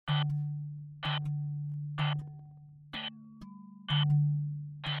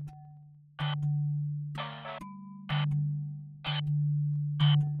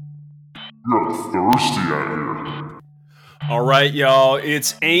You're thirsty out here. All right, y'all,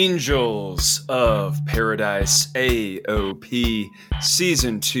 it's Angels of Paradise AOP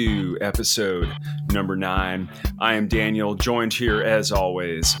Season 2, Episode number 9. I am Daniel, joined here as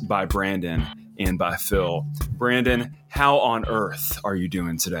always by Brandon and by Phil. Brandon, how on earth are you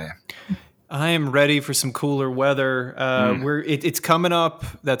doing today? I am ready for some cooler weather. It's coming up.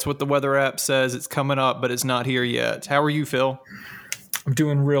 That's what the weather app says. It's coming up, but it's not here yet. How are you, Phil? I'm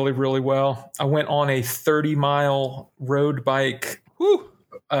doing really, really well. I went on a 30-mile road bike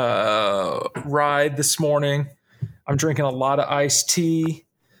ride this morning. I'm drinking a lot of iced tea.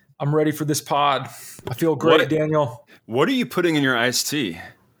 I'm ready for this pod. I feel great, Daniel. What are you putting in your iced tea?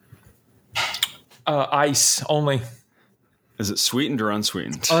 Ice only. Is it sweetened or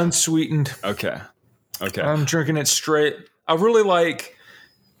unsweetened? Unsweetened. Okay. I'm drinking it straight. I really like,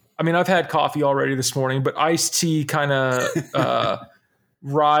 I've had coffee already this morning, but iced tea kind of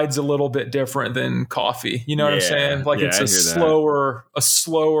rides a little bit different than coffee. You know what I'm saying? Like it's a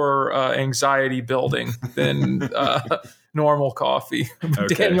slower anxiety building than normal coffee.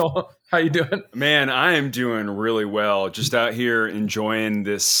 Okay. Daniel, how you doing? Man, I am doing really well. Just out here enjoying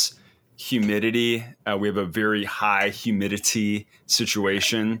this humidity. We have a very high humidity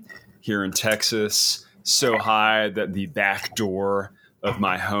situation here in Texas. So high that the back door of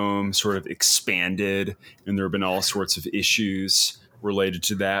my home sort of expanded, and there have been all sorts of issues related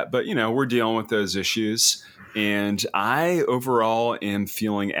to that. But, we're dealing with those issues. And I overall am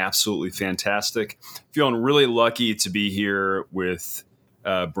feeling absolutely fantastic. Feeling really lucky to be here with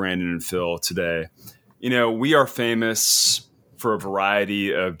Brandon and Phil today. We are famous for a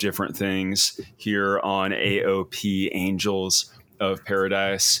variety of different things here on AOP, Angels of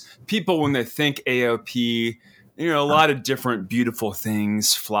Paradise. People, when they think AOP, a lot of different beautiful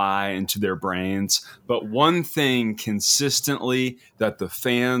things fly into their brains. But one thing consistently that the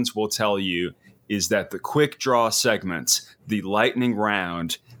fans will tell you is that the quick draw segments, the lightning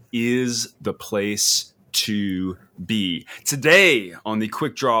round, is the place to be. Today on the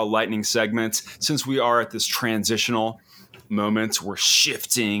quick draw lightning segment, since we are at this transitional moment, we're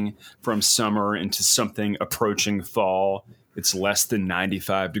shifting from summer into something approaching fall. It's less than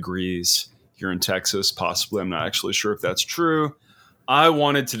 95 degrees here in Texas, possibly. I'm not actually sure if that's true. I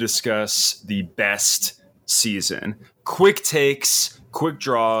wanted to discuss the best season. Quick takes, quick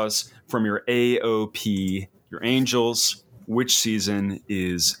draws from your AOP, your Angels. Which season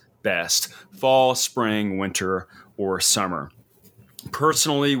is best? Fall, spring, winter, or summer?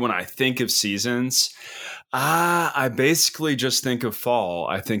 Personally, when I think of seasons, I basically just think of fall.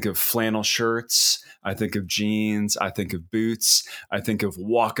 I think of flannel shirts. I think of jeans. I think of boots. I think of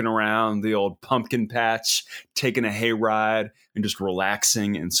walking around the old pumpkin patch, taking a hayride, and just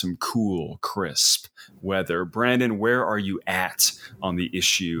relaxing in some cool, crisp weather. Brandon, where are you at on the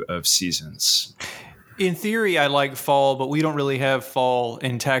issue of seasons? In theory, I like fall, but we don't really have fall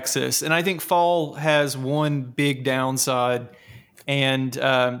in Texas. And I think fall has one big downside, and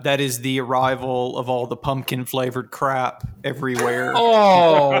that is the arrival of all the pumpkin-flavored crap everywhere.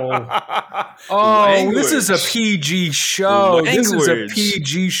 This is a PG show. This is a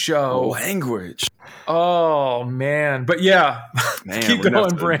PG show. Language. Oh, man. But yeah, keep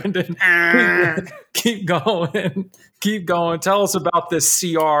going, Brandon. Keep going. Keep going. Tell us about this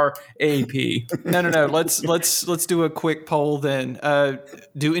CRAP. No. Let's do a quick poll then.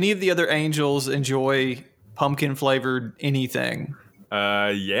 Do any of the other Angels enjoy pumpkin flavored anything?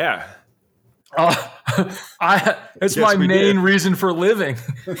 Yeah. It's my main reason for living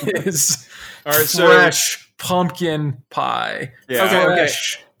is fresh pumpkin pie. Yeah.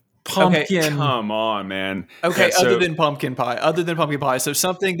 Fresh pumpkin. Come on, man. Okay, Yeah, other than pumpkin pie. So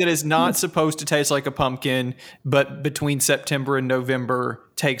something that is not supposed to taste like a pumpkin, but between September and November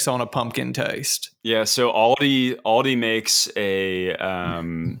takes on a pumpkin taste. Yeah, so Aldi makes a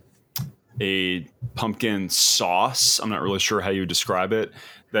pumpkin sauce. I'm not really sure how you would describe it.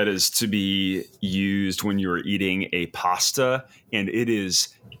 That is to be used when you're eating a pasta, and it is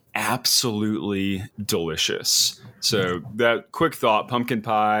absolutely delicious. So that quick thought, pumpkin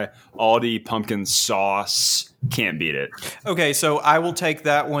pie, Aldi pumpkin sauce, can't beat it. Okay, so I will take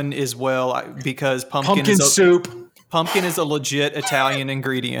that one as well because pumpkin soup. Pumpkin is a legit Italian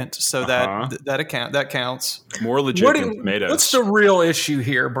ingredient, so that counts. More legit than tomatoes. What's the real issue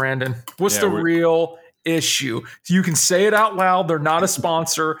here, Brandon? What's the real issue? You can say it out loud. They're not a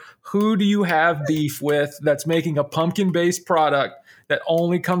sponsor. Who do you have beef with that's making a pumpkin-based product that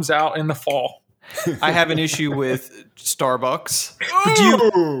only comes out in the fall? I have an issue with Starbucks.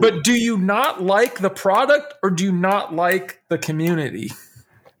 But do you not like the product or do you not like the community?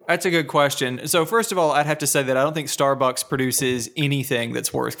 That's a good question. So first of all, I'd have to say that I don't think Starbucks produces anything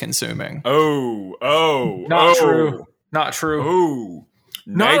that's worth consuming. Not true. Not true. Oh,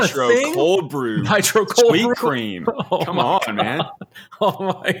 Not nitro cold brew. Nitro cold sweet brew. cream. Oh Come my on, man.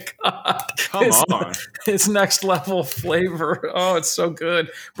 Oh my God. Come on. It's next level flavor. Oh, it's so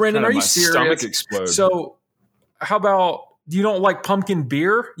good. Brandon, are you My serious? stomach explodes. So how about you don't like pumpkin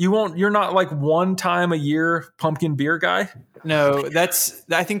beer? You're not like one time a year pumpkin beer guy? No,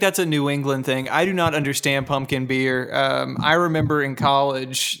 I think that's a New England thing. I do not understand pumpkin beer. I remember in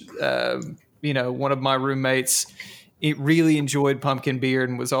college, one of my roommates, it really enjoyed pumpkin beer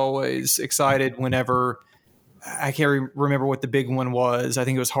and was always excited whenever, I can't remember what the big one was. I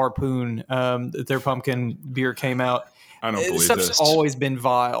think it was Harpoon, that their pumpkin beer came out. I don't believe Stuff's this. always been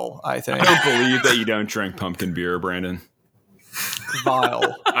vile, I think. I don't believe that you don't drink pumpkin beer, Brandon.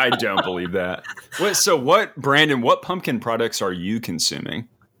 Vile. I don't believe that. Brandon, what pumpkin products are you consuming?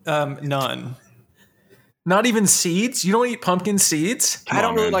 None. Not even seeds? You don't eat pumpkin seeds? I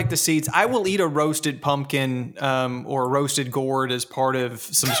don't really like the seeds. I will eat a roasted pumpkin or a roasted gourd as part of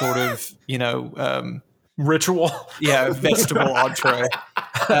some sort of, Ritual. Yeah, vegetable entree.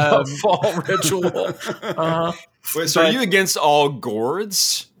 Fall ritual. Wait, so are you against all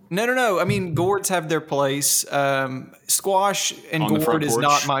gourds? No. I mean, gourds have their place. Squash and On the front gourd is porch?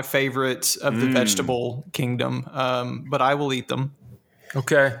 not my favorite of the vegetable kingdom, but I will eat them.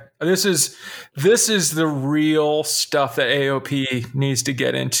 Okay. This is the real stuff that AOP needs to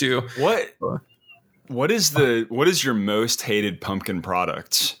get into. What is your most hated pumpkin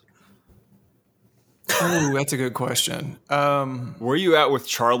product? Oh, that's a good question. Where are you at with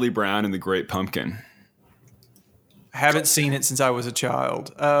Charlie Brown and the Great Pumpkin? Haven't seen it since I was a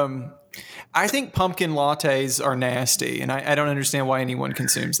child. I think pumpkin lattes are nasty, and I don't understand why anyone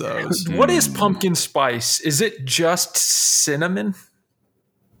consumes those. What is pumpkin spice? Is it just cinnamon?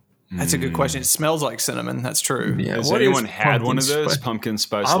 That's a good question. It smells like cinnamon. That's true. Yeah. Has what anyone is had one of pumpkin those spice? pumpkin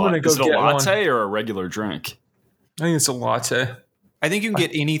spice I'm gonna lattes? go Is it a get one. latte or a regular drink? I think it's a latte. I think you can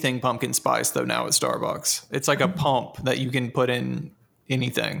get anything pumpkin spice though now at Starbucks. It's like a pump that you can put in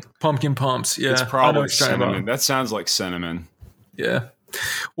anything. Pumpkin pumps. Yeah. It's I know probably what you're talking about. cinnamon. That sounds like cinnamon. Yeah.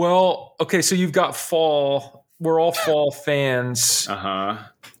 Well, okay, so you've got fall. We're all fall fans. Uh-huh.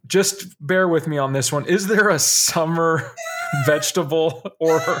 Just bear with me on this one. Is there a summer vegetable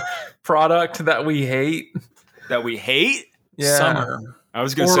or product that we hate? That we hate? Yeah. Summer. I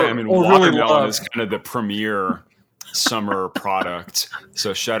was going to say, or really watermelon love. is kind of the premier summer product.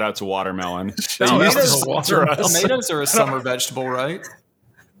 So shout out to watermelon. Tomatoes, water us. tomatoes are a summer vegetable, right?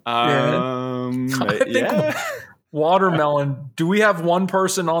 Yeah. Watermelon. Do we have one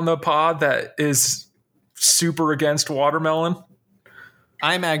person on the pod that is super against watermelon?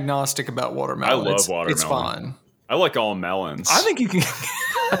 I'm agnostic about watermelon. I love It's watermelon. fine. I like all melons. I think you can.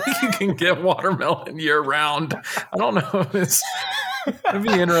 I think you can get watermelon year round. I don't know. It'd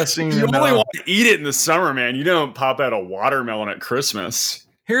be interesting. you to only know. want to eat it in the summer, man. You don't pop out a watermelon at Christmas.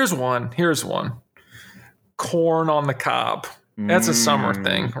 Here's one. Corn on the cob. That's a summer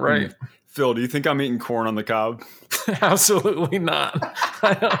thing, right? Phil, do you think I'm eating corn on the cob? Absolutely not.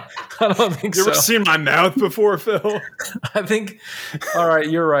 I don't think You so. ever seen my mouth before, Phil? I think. All right,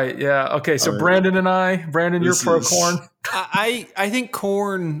 you're right. Yeah. Okay. So Brandon, you're This pro is- corn. I think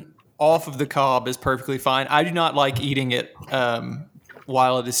corn off of the cob is perfectly fine. I do not like eating it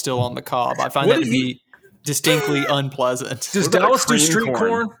while it is still on the cob. I find What that do to be distinctly unpleasant. Does What about Dallas do cream street corn?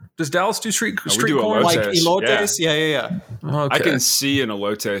 corn? Does Dallas do street we street do corn? elotes. Like Elotes, elotes? Yeah. Okay. I can see an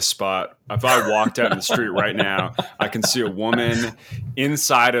elote spot. If I walked out in the street right now, I can see a woman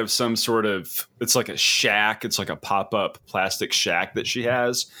inside of some sort of, it's like a shack. It's like a pop-up plastic shack that she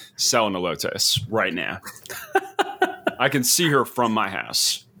has selling elotes right now. I can see her from my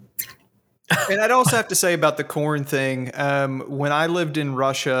house. And I'd also have to say about the corn thing, when I lived in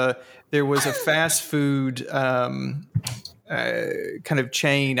Russia, there was a fast food kind of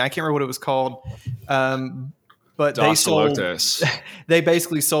chain. I can't remember what it was called. But they Das sold, elotes. they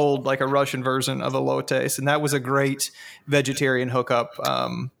basically sold like a Russian version of elotes. And that was a great vegetarian hookup,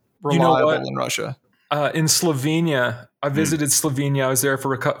 reliable what? in Russia. In Slovenia, I visited Slovenia. I was there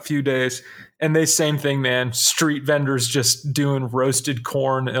for a few days, and they same thing, man. Street vendors just doing roasted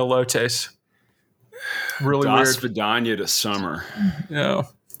corn elotes. Really Das weird. Vidania to summer. Yeah.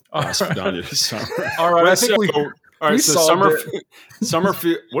 Das Vidania to summer. All right. I Wait, think we all right, so solved summer, it. summer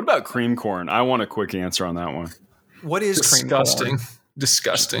food. What about cream corn? I want a quick answer on that one. What is cream disgusting. corn?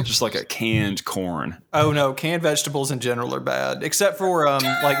 Disgusting. Just like a canned corn. Oh no, canned vegetables in general are bad, except for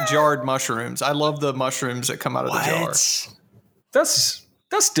like jarred mushrooms. I love the mushrooms that come out of the jar.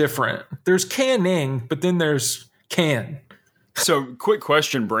 That's different. There's canning, but then there's can. So, quick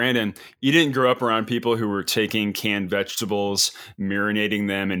question, Brandon. You didn't grow up around people who were taking canned vegetables, marinating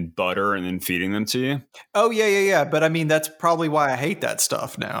them in butter, and then feeding them to you? Oh, yeah. But I mean, that's probably why I hate that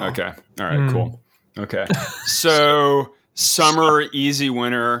stuff now. Okay. All right, cool. Okay. So, summer, easy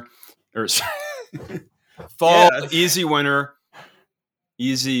winter, or fall, easy winter,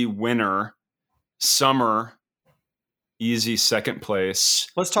 summer, easy second place.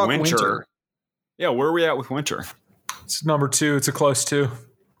 Let's talk winter. Yeah, where are we at with winter? It's number 2. It's a close 2.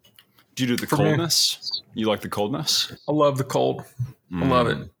 Due to the coldness? You like the coldness? I love the cold. I love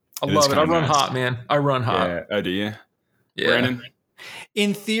it. I love it. I run hot, man. I run hot. Yeah. Oh, do you? Yeah. Brandon?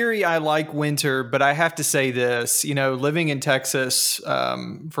 In theory, I like winter, but I have to say this, living in Texas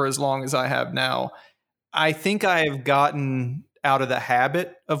for as long as I have now, I think I have gotten out of the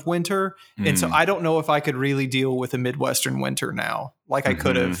habit of winter. And so I don't know if I could really deal with a Midwestern winter now, like I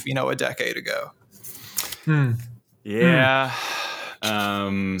could have, a decade ago. Yeah.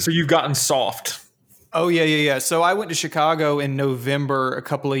 So you've gotten soft. Oh, yeah. So I went to Chicago in November a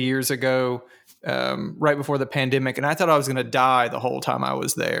couple of years ago, right before the pandemic, and I thought I was going to die the whole time I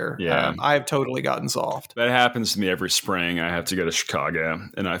was there. Yeah. I have totally gotten soft. That happens to me every spring. I have to go to Chicago,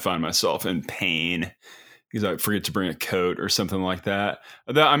 and I find myself in pain because I forget to bring a coat or something like that.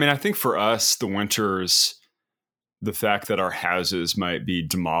 I think for us, the winters, the fact that our houses might be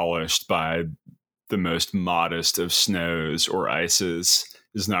demolished by the most modest of snows or ices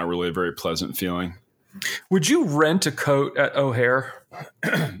is not really a very pleasant feeling. Would you rent a coat at O'Hare?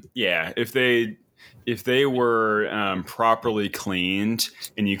 Yeah, if they were properly cleaned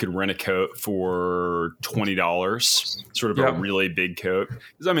and you could rent a coat for $20, sort of a really big coat.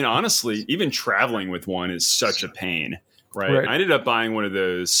 Because honestly, even traveling with one is such a pain, right? I ended up buying one of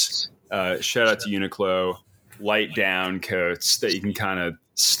those, shout out to Uniqlo, light down coats that you can kind of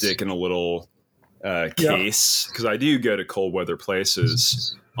stick in a little case, because I do go to cold weather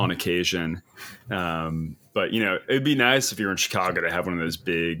places on occasion. But it'd be nice if you're in Chicago to have one of those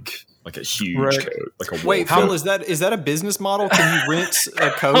big, like a huge coat, like a Wait, Phil, is that a business model? Can you rent a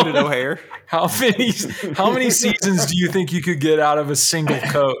coat at O'Hare? How many seasons do you think you could get out of a single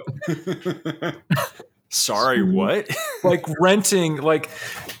coat? Sorry, what? Like renting, like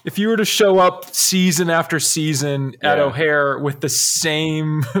if you were to show up season after season at O'Hare with the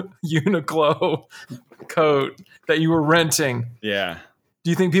same Uniqlo coat that you were renting. Yeah. Do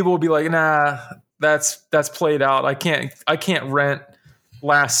you think people would be like, nah, that's played out. I can't rent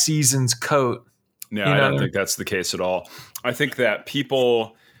last season's coat. No, I don't think that's the case at all. I think that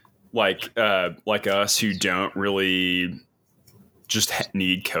people like us who don't really just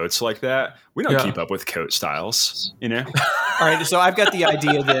need coats like that, we don't keep up with coat styles, All right, so I've got the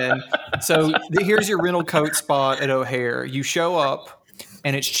idea then. So here's your rental coat spot at O'Hare. You show up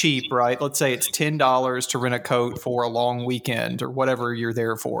and it's cheap, right? Let's say it's $10 to rent a coat for a long weekend or whatever you're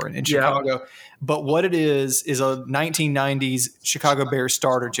there for in Chicago. But what it is a 1990s Chicago Bears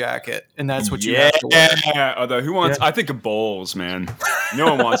starter jacket, and that's what you have to wear. Yeah, although who wants? I think of Bulls, man.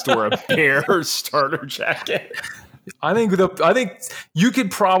 No one wants to wear a Bears starter jacket. I think you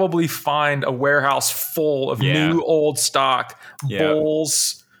could probably find a warehouse full of new old stock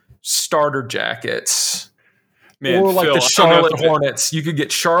Bulls starter jackets. Man, or like Phil, the Charlotte Hornets. You could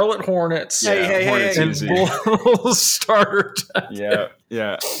get Charlotte Hornets. Hornets and Bulls starter jacket.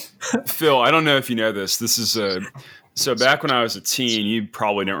 Yeah. Phil, I don't know if you know this. This is so back when I was a teen, you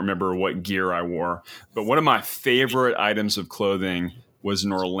probably don't remember what gear I wore, but one of my favorite items of clothing was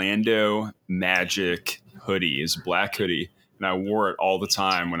an Orlando Magic hoodie, is a black hoodie, and I wore it all the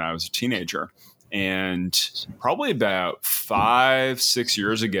time when I was a teenager. And probably about 5-6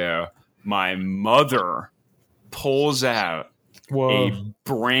 years ago, my mother pulls out a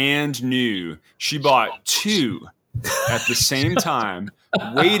brand new, she bought two at the same time,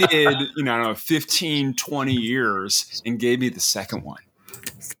 waited, 15, 20 years and gave me the second one.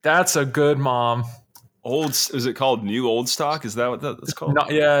 That's a good mom. Is it called New Old Stock? Is that what that's called?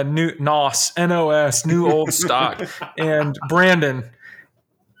 New NOS, N-O-S, New Old Stock. And Brandon,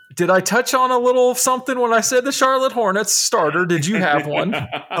 did I touch on a little something when I said the Charlotte Hornets starter? Did you have one?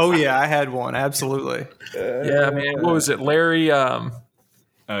 Oh yeah, I had one. Absolutely. Yeah, man. What was it? Larry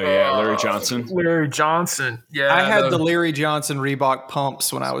Larry Johnson. Larry Johnson. Yeah. I had the Larry Johnson Reebok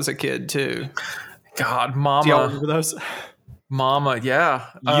pumps when I was a kid too. God, Mama. Do y'all remember those? Mama, yeah.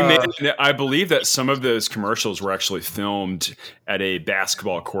 I believe that some of those commercials were actually filmed at a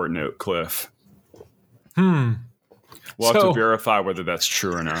basketball court in Oak Cliff. We'll have to verify whether that's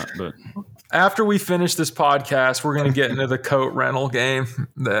true or not. But after we finish this podcast, we're going to get into the coat rental game.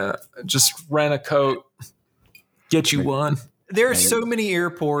 Just rent a coat, get you one. There are so many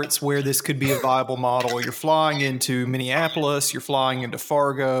airports where this could be a viable model. You're flying into Minneapolis, you're flying into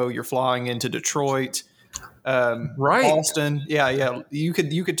Fargo, you're flying into Detroit, Right. Boston. Yeah. You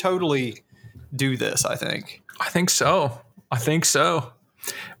could totally do this, I think. I think so. I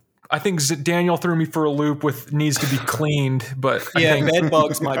think Daniel threw me for a loop with needs to be cleaned, but I Yeah, think, bed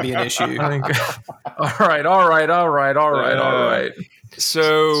bugs might be an issue. I think all right.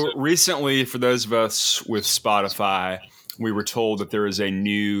 So recently, for those of us with Spotify, we were told that there is a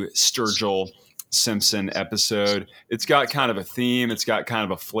new Sturgill Simpson episode. It's got kind of a theme. It's got kind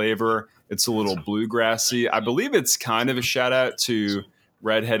of a flavor. It's a little bluegrassy. I believe it's kind of a shout out to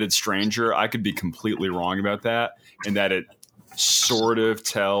Redheaded Stranger. I could be completely wrong about that, and that it sort of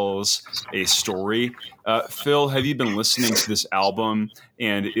tells a story. Phil, have you been listening to this album?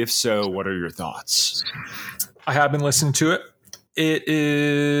 And if so, what are your thoughts? I have been listening to it. It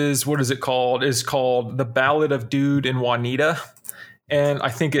is, what is it called? It's called The Ballad of Dude and Juanita. And I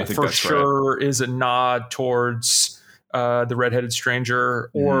think for sure is a nod towards the Redheaded Stranger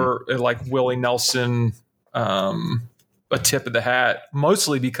or like Willie Nelson, a tip of the hat,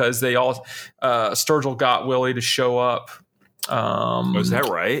 mostly because they all, Sturgill got Willie to show up. Was that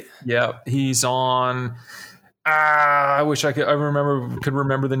right? Yeah. He's on... I wish I could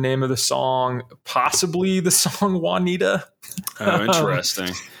remember the name of the song, possibly the song Juanita. Oh, interesting.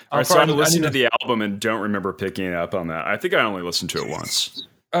 All right, so I listened to the album and don't remember picking up on that. I think I only listened to it once.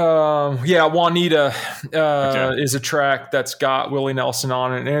 Yeah, Juanita is a track that's got Willie Nelson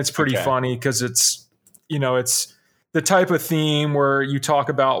on it, and it's pretty funny because it's the type of theme where you talk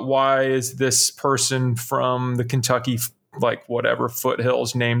about why is this person from the Kentucky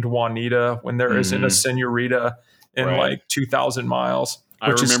foothills named Juanita when there isn't a senorita in like 2,000 miles. I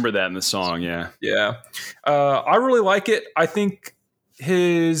remember that in the song. Yeah. I really like it. I think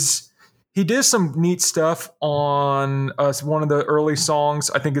he did some neat stuff on one of the early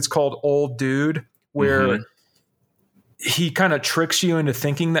songs. I think it's called Old Dude, where he kind of tricks you into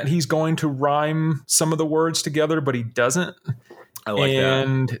thinking that he's going to rhyme some of the words together, but he doesn't. I like that.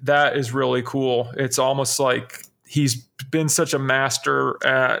 And that is really cool. It's almost like he's been such a master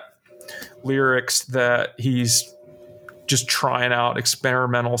at lyrics that he's just trying out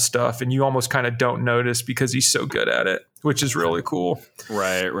experimental stuff, and you almost kind of don't notice because he's so good at it, which is really cool.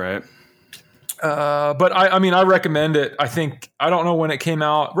 Right. But I recommend it. I don't know when it came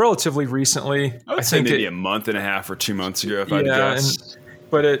out, relatively recently. I would say maybe a month and a half or 2 months ago, if I had to guess.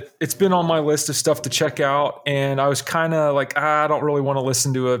 But it's been on my list of stuff to check out, and I was kind of like, I don't really want to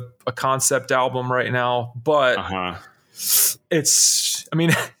listen to a concept album right now, but it's,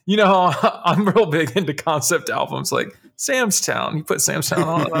 I'm real big into concept albums, like Sam's Town. You put Sam's Town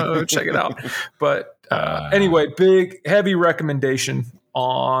on, check it out. But anyway, big, heavy recommendation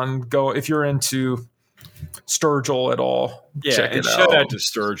on if you're into Sturgill at all. Yeah, check it out. Shout out to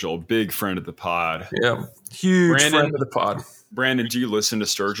Sturgill, big friend of the pod. Yeah, huge friend of the pod. Brandon, do you listen to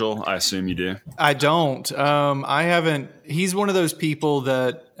Sturgill? I assume you do. I don't. I haven't. He's one of those people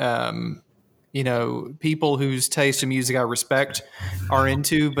that, people whose taste in music I respect are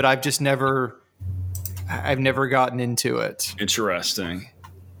into, but I've never gotten into it. Interesting.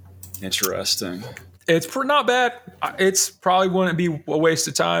 It's not bad. It's probably wouldn't be a waste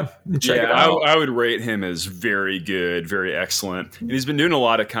of time. Check it out. I would rate him as very good, very excellent. And he's been doing a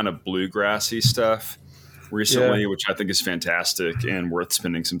lot of kind of bluegrassy stuff recently, which I think is fantastic and worth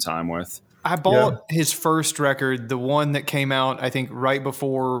spending some time with. I bought his first record, the one that came out, I think, right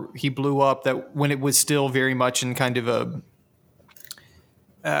before he blew up, that when it was still very much in kind of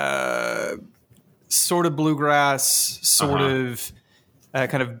a sort of bluegrass, sort of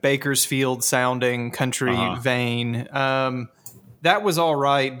kind of Bakersfield sounding country vein. That was all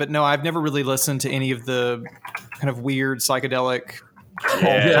right, but no, I've never really listened to any of the kind of weird psychedelic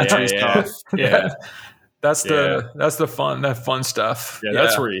country stuff. Yeah. That's the fun stuff. Yeah,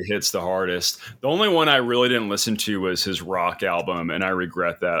 that's where he hits the hardest. The only one I really didn't listen to was his rock album, and I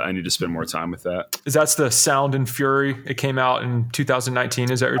regret that. I need to spend more time with that. That's the Sound and Fury. It came out in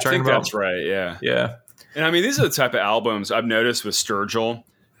 2019. Is that what you're talking about? That's right, yeah. Yeah. And these are the type of albums I've noticed with Sturgill.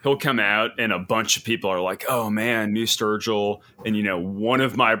 He'll come out and a bunch of people are like, oh man, new Sturgill. And, one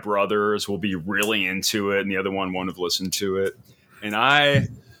of my brothers will be really into it and the other one won't have listened to it. And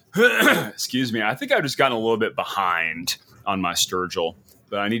excuse me, I think I've just gotten a little bit behind on my Sturgill,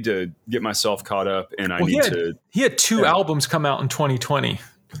 but I need to get myself caught up, and He had two albums come out in 2020.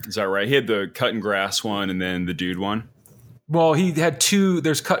 Is that right? He had the Cutting Grass one and then the Dude one. Well, he had two.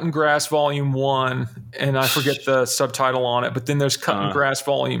 There's Cutting Grass Volume 1, and I forget the subtitle on it, but then there's Cutting Grass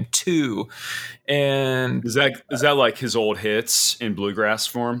Volume 2. And is that like his old hits in bluegrass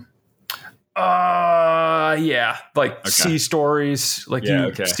form? Yeah, like sea stories, like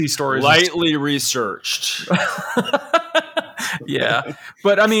sea stories, lightly researched. Yeah,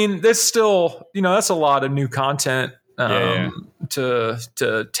 but I mean, that's still, that's a lot of new content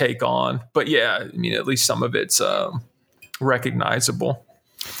to take on. But yeah, I mean, at least some of it's recognizable.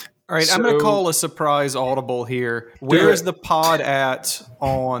 All right, I'm going to call a surprise audible here. Where is the pod at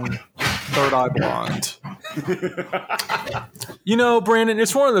on Third Eye Blind? Brandon,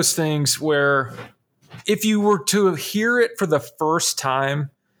 it's one of those things where if you were to hear it for the first time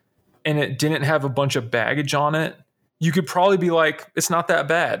and it didn't have a bunch of baggage on it, you could probably be like, it's not that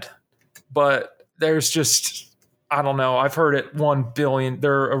bad. But there's just, I don't know. I've heard it 1 billion.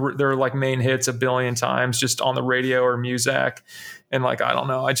 They're like main hits 1 billion times just on the radio or Muzak. And like, I don't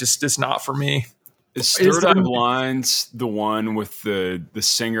know. It's not for me. Is Third Eye Blind the one with the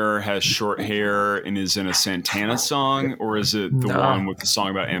singer has short hair and is in a Santana song? Or is it the one with the song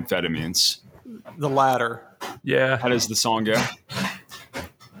about amphetamines? The latter. Yeah. How does the song go?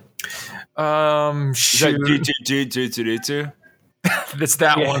 Shoot. It's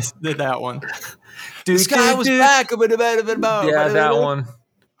that one. That one. This guy was back. Yeah, that one.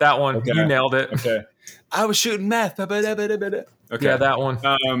 That one. Okay. You nailed it. Okay. I was shooting meth. Okay. Yeah, that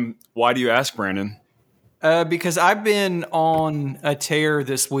one. Why do you ask, Brandon? Because I've been on a tear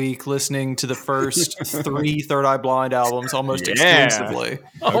this week listening to the first 3 Third Eye Blind albums almost exclusively.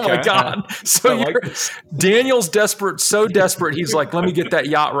 Oh my God. So Daniel's desperate, so desperate. He's like, let me get that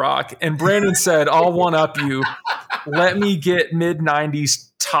yacht rock. And Brandon said, I'll one up you. Let me get mid-90s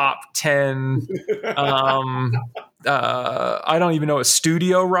top 10. I don't even know, a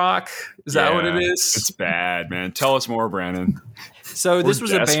studio rock. Is that what it is? It's bad, man. Tell us more, Brandon. So this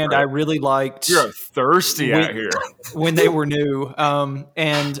was a band I really liked. You're thirsty out here. When they were new.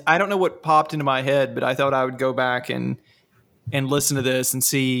 And I don't know what popped into my head, but I thought I would go back and listen to this and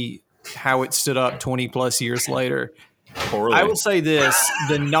see how it stood up 20 plus years later. Poorly. I will say this,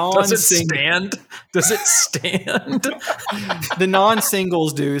 the Does it stand? The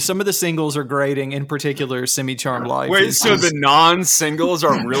non-singles do. Some of the singles are grating, in particular Semi-Charmed Life. Wait, so the non-singles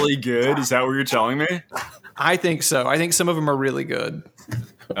are really good? Is that what you're telling me? I think so. I think some of them are really good.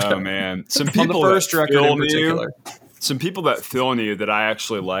 Oh man, some people on the first record in particular. Some people that Phil knew that I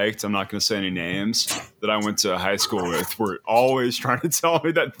actually liked, I'm not going to say any names, that I went to high school with, were always trying to tell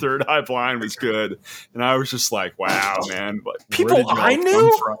me that Third Eye Blind was good. And I was just like, wow, man. People I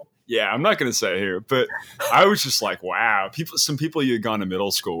knew? Yeah, I'm not going to say here, but I was just like, wow. Some people you had gone to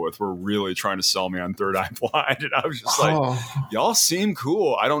middle school with were really trying to sell me on Third Eye Blind. And I was just like, y'all seem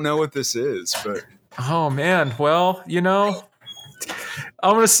cool. I don't know what this is, but... Oh, man. Well, I'm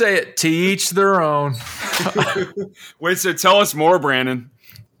going to say it, to each their own. Wait, so tell us more, Brandon.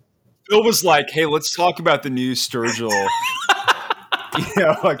 Phil was like, hey, let's talk about the new Sturgill,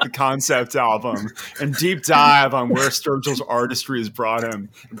 like the concept album and deep dive on where Sturgill's artistry has brought him.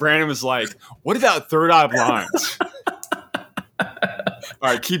 And Brandon was like, what about Third Eye Blind? All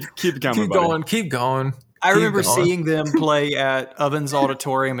right, keep going. Keep going. I remember seeing them play at Ovens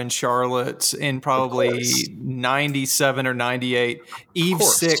Auditorium in Charlotte in probably 97 or 98. Eve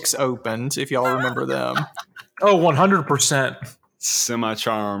 6 opened, if y'all remember them. Oh, 100%.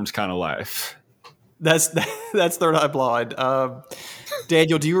 Semi-Charmed kind of life. That's Third Eye Blind.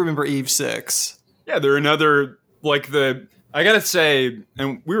 Daniel, do you remember Eve 6? Yeah, they're another, I got to say,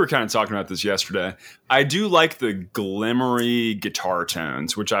 and we were kind of talking about this yesterday, I do like the glimmery guitar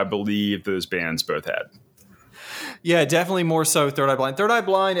tones, which I believe those bands both had. Yeah, definitely more so Third Eye Blind. Third Eye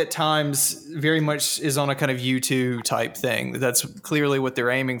Blind at times very much is on a kind of U2 type thing. That's clearly what they're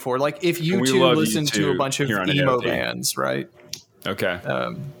aiming for. Like if U2 listened to a bunch of emo bands, right? Okay.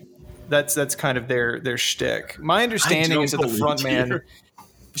 That's kind of their shtick. My understanding is that the frontman,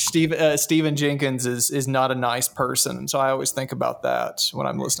 Stephen Jenkins, is not a nice person. So I always think about that when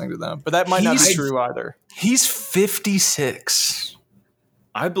I'm listening to them. But that might not be true either. He's 56.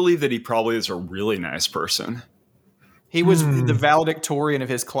 I believe that he probably is a really nice person. He was the valedictorian of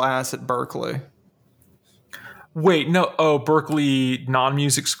his class at Berkeley. Wait, no. Oh, Berkeley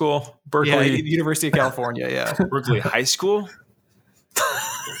non-music school? Berkeley. Yeah, University of California, yeah. Berkeley High School?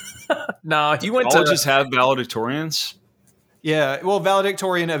 No, he went colleges have valedictorians? Yeah, well,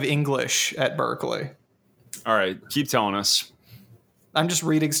 valedictorian of English at Berkeley. All right, keep telling us. I'm just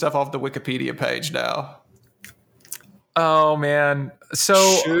reading stuff off the Wikipedia page now. Oh, man. So,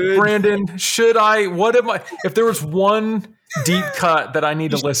 Brandon, if there was one deep cut that I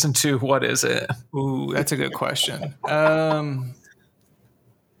need to listen to, what is it? Ooh, that's a good question.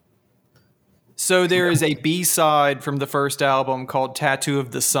 So there is a B-side from the first album called Tattoo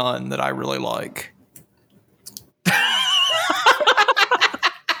of the Sun that I really like.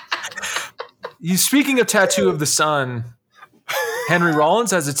 Speaking of tattoo of the sun, Henry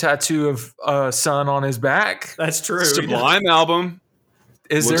Rollins has a tattoo of a sun on his back. That's true. Sublime album.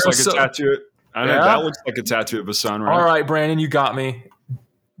 Is Looks there like a tattoo? I know that looks like a tattoo of a sun, right? All right, Brandon, you got me.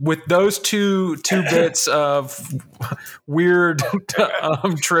 With those two bits of weird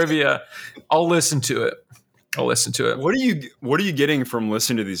trivia, I'll listen to it. What are you getting from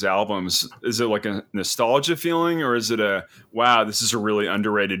listening to these albums? Is it like a nostalgia feeling, or is it a wow, this is a really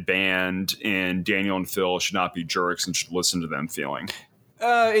underrated band and Daniel and Phil should not be jerks and should listen to them feeling?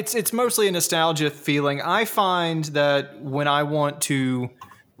 It's mostly a nostalgia feeling. I find that when I want to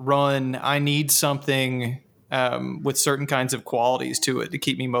run, I need something with certain kinds of qualities to it to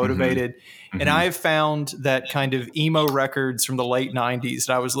keep me motivated. And I have found that kind of emo records from the late 90s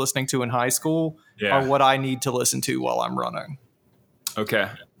that I was listening to in high school are what I need to listen to while I'm running. Okay.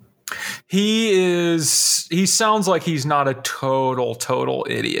 He sounds like he's not a total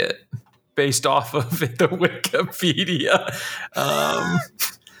idiot based off of the Wikipedia.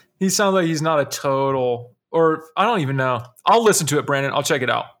 He sounds like he's not a total, or I don't even know. I'll listen to it, Brandon. I'll check it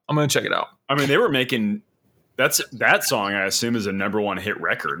out. I'm going to check it out. I mean, they were making that song, I assume, is a #1 hit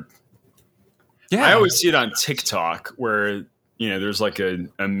record. Yeah. I always see it on TikTok where, there's like a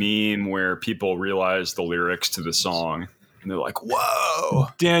meme where people realize the lyrics to the song and they're like, whoa.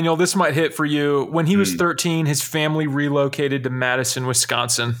 Daniel, this might hit for you. When he was 13, his family relocated to Madison,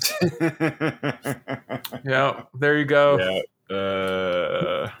 Wisconsin. Yeah, there you go.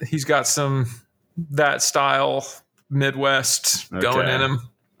 Yeah. He's got some that style Midwest going in him.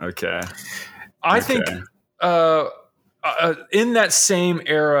 Okay. I think in that same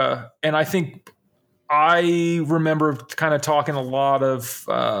era, and I think I remember kind of talking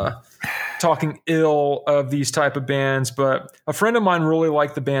ill of these type of bands, but a friend of mine really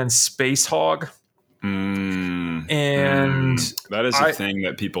liked the band Spacehog. And that is a thing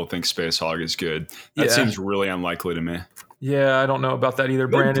that people think Spacehog is good. That seems really unlikely to me. Yeah, I don't know about that either,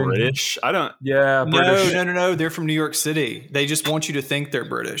 Brandon. British? I don't. Yeah, British. No. They're from New York City. They just want you to think they're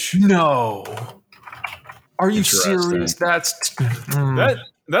British. No. Are you serious?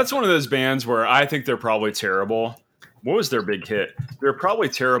 That's one of those bands where I think they're probably terrible. What was their big hit? They're probably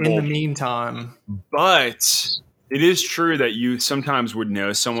terrible. In the meantime. But it is true that you sometimes would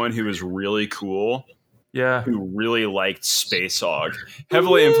know someone who is really cool. Yeah. Who really liked Spacehog.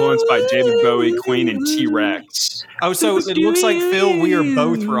 Heavily influenced by David Bowie, Queen, and T-Rex. Oh, so it looks like, Phil, we are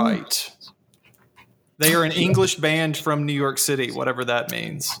both right. They are an English band from New York City, whatever that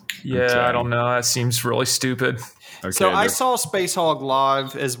means. Yeah, okay. I don't know. That seems really stupid. Okay, so I saw Spacehog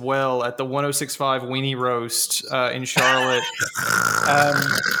live as well at the 106.5 Weenie Roast in Charlotte.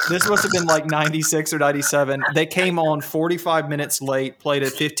 This must have been like 96 or 97. They came on 45 minutes late, played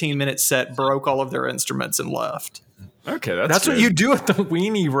a 15-minute set, broke all of their instruments, and left. Okay, that's what you do at the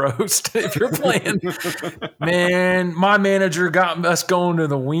Weenie Roast if you're playing. Man, my manager got us going to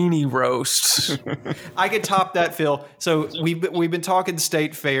the Weenie Roast. I could top that, Phil. So we've been talking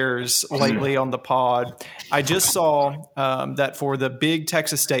state fairs lately on the pod. I just saw that for the big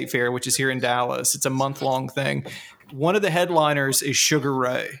Texas State Fair, which is here in Dallas, it's a month-long thing. One of the headliners is Sugar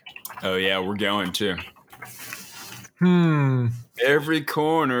Ray. Oh yeah, we're going too. Every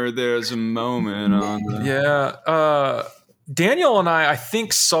corner there's a moment on the... Yeah. Daniel and I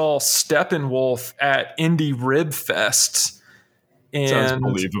think saw Steppenwolf at Indie Rib Fest. And sounds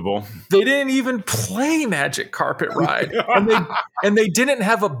believable. They didn't even play Magic Carpet Ride. and they didn't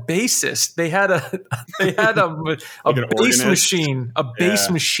have a bassist. They had a like bass machine. A bass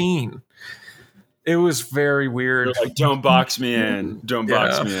machine. It was very weird. They're like, don't box me in. Don't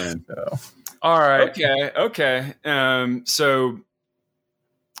box me in. So. All right. Okay. So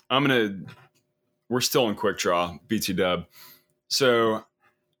we're still in Quick Draw, BT Dub. So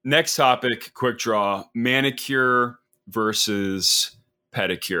next topic, Quick Draw, manicure versus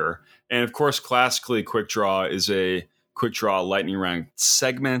pedicure. And of course, classically, Quick Draw is a Quick Draw lightning round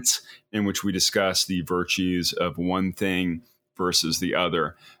segment in which we discuss the virtues of one thing versus the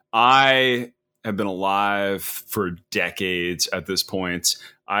other. I have been alive for decades at this point.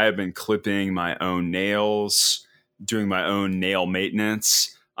 I have been clipping my own nails, doing my own nail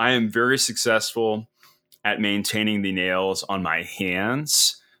maintenance. I am very successful at maintaining the nails on my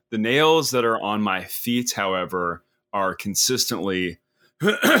hands. The nails that are on my feet, however, are consistently,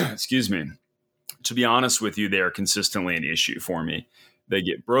 excuse me, to be honest with you, they are consistently an issue for me. They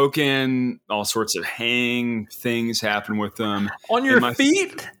get broken, all sorts of hang things happen with them. On your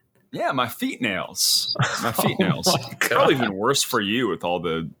feet? Yeah, my feet nails. My feet nails. Probably even worse for you with all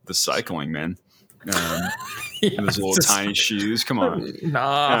the cycling, man. Those little tiny shoes. Come on.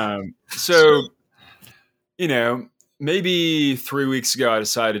 Nah. So, maybe 3 weeks ago, I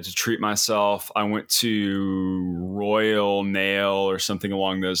decided to treat myself. I went to Royal Nail or something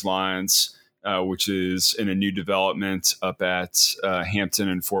along those lines, which is in a new development up at Hampton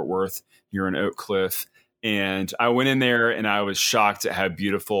and Fort Worth here in Oak Cliff. And I went in there and I was shocked at how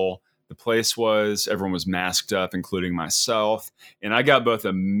beautiful the place was. Everyone was masked up, including myself. And I got both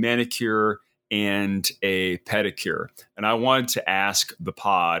a manicure and a pedicure. And I wanted to ask the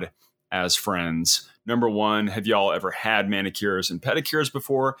pod as friends, number one, have y'all ever had manicures and pedicures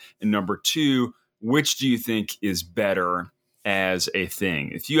before? And number two, which do you think is better as a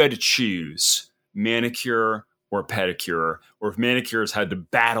thing? If you had to choose manicure or pedicure, or if manicures had to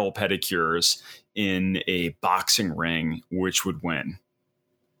battle pedicures in a boxing ring, which would win?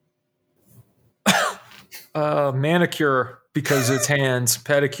 Manicure, because it's hands.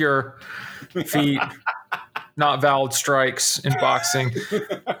 Pedicure, feet. Not valid strikes in boxing.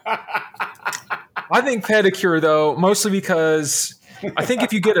 I think pedicure, though, mostly because I think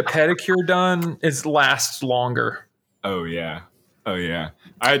if you get a pedicure done, it lasts longer. Oh, yeah. I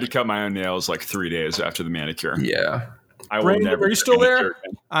had to cut my own nails like 3 days after the manicure. Yeah. Brandon, are you still there?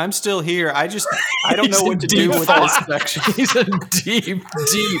 I'm still here. I don't know what to do with this section. He's a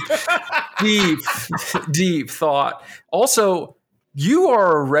deep thought. Also, you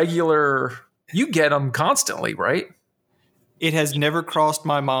are a regular. You get them constantly, right? It has never crossed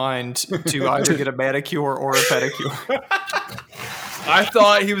my mind to either get a manicure or a pedicure. I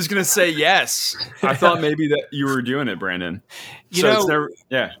thought he was going to say yes. I thought maybe that you were doing it, Brandon.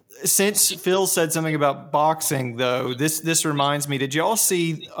 Since Phil said something about boxing, though, this reminds me. Did y'all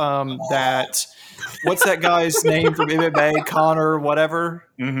see that? What's that guy's name from MMA? Conor, whatever.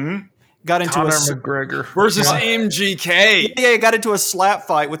 Mm-hmm. Got into Conor McGregor versus MGK. Yeah, got into a slap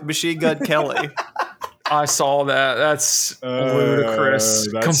fight with Machine Gun Kelly. I saw that. That's ludicrous.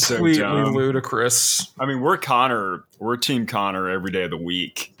 That's completely so ludicrous. I mean, we're Team Conor every day of the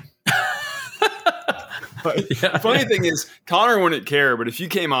week. The funny thing is, Conor wouldn't care, but if you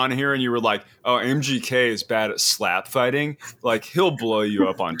came on here and you were like, oh, MGK is bad at slap fighting, like, he'll blow you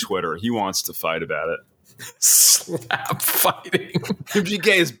up on Twitter. He wants to fight about it. Slap fighting.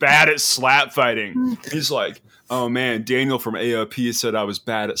 MGK is bad at slap fighting. He's like, oh, man, Daniel from AOP said I was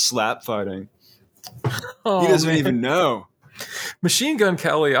bad at slap fighting. He doesn't even know. Machine Gun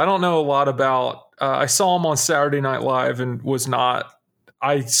Kelly, I don't know a lot about. I saw him on Saturday Night Live and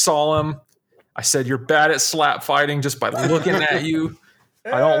I saw him. I said, you're bad at slap fighting just by looking at you.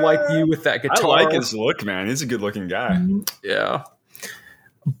 I don't like you with that guitar. I like his look, man. He's a good looking guy. Yeah.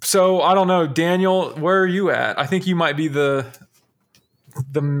 So I don't know, Daniel, where are you at? I think you might be the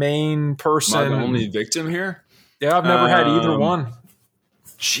main person. Am I the only victim here? Yeah, I've never had either one.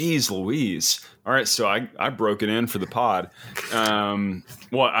 Jeez Louise. All right, so I broke it in for the pod.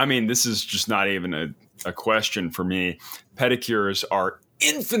 Well, I mean, this is just not even a question for me. Pedicures are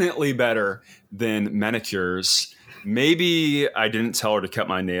infinitely better than manicures. Maybe I didn't tell her to cut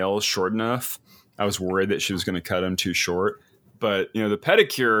my nails short enough. I was worried that she was going to cut them too short. But, you know, the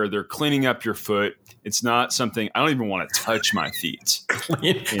pedicure, they're cleaning up your foot. It's not something – I don't even want to touch my feet.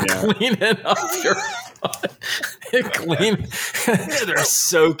 Cleaning up your foot. Clean. Yeah, they're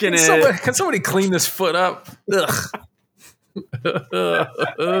soaking it. Can somebody clean this foot up? Ugh.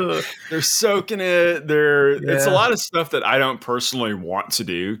 They're soaking it. It's a lot of stuff that I don't personally want to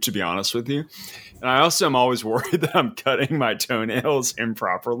do, to be honest with you. And I also am always worried that I'm cutting my toenails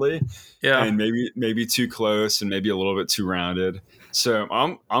improperly. Yeah. And maybe too close and maybe a little bit too rounded. So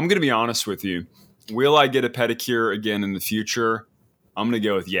I'm going to be honest with you. Will I get a pedicure again in the future? I'm going to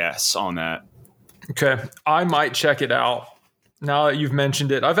go with yes on that. Okay. I might check it out. Now that you've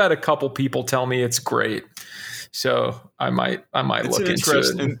mentioned it, I've had a couple people tell me it's great. So I might look into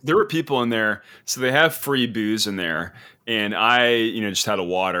it. And there were people in there. So they have free booze in there. And I, just had a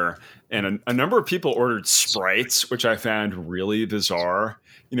water. And a number of people ordered Sprites, which I found really bizarre.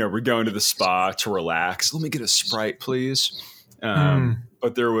 We're going to the spa to relax. Let me get a Sprite, please.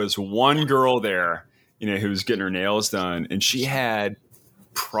 But there was one girl there, who was getting her nails done. And she had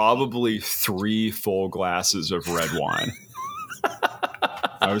probably 3 full glasses of red wine.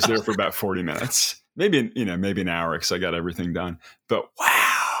 I was there for about 40 minutes. Maybe an hour because I got everything done. But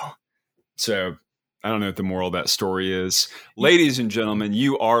wow. So I don't know what the moral of that story is. Ladies and gentlemen,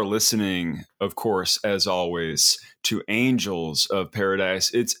 you are listening, of course, as always, to Angels of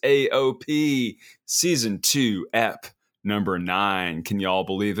Paradise. It's AOP Season 2, Ep. Number 9. Can y'all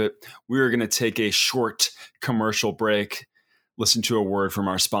believe it? We are going to take a short commercial break, listen to a word from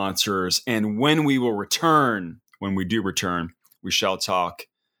our sponsors, and when we do return, we shall talk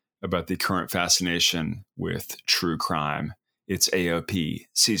about the current fascination with true crime. It's AOP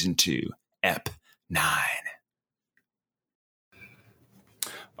Season 2, Ep. 9.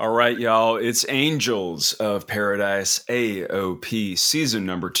 All right, y'all. It's Angels of Paradise, AOP, season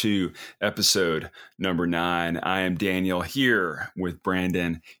number 2, episode number 9. I am Daniel here with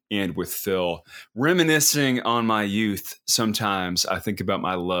Brandon and with Phil. Reminiscing on my youth, sometimes I think about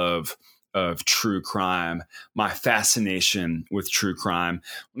my love of true crime, my fascination with true crime.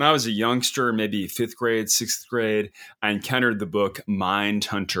 When I was a youngster, maybe 5th grade, 6th grade, I encountered the book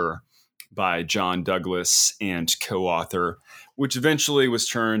Mindhunter by John Douglas and co-author, which eventually was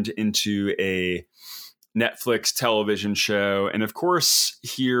turned into a Netflix television show. And of course,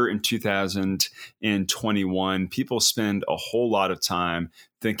 here in 2021, people spend a whole lot of time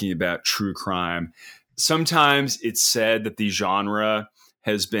thinking about true crime. Sometimes it's said that the genre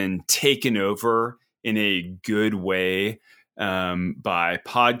has been taken over in a good way by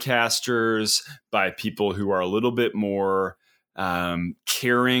podcasters, by people who are a little bit more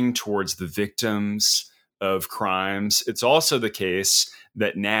caring towards the victims of crimes. It's also the case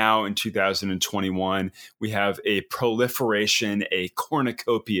that now in 2021, we have a proliferation, a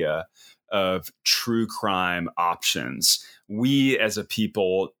cornucopia of true crime options. We as a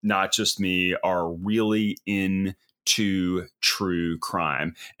people, not just me, are really into true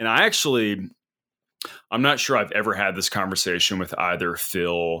crime. And I'm not sure I've ever had this conversation with either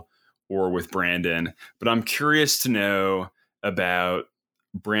Phil or with Brandon, but I'm curious to know about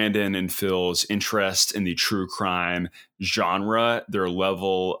Brandon and Phil's interest in the true crime genre, their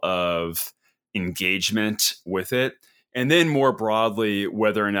level of engagement with it, and then more broadly,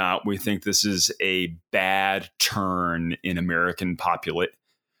 whether or not we think this is a bad turn in American popular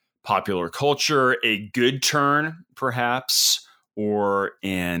culture, a good turn, perhaps, or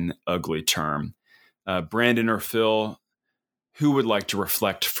an ugly turn. Brandon or Phil, who would like to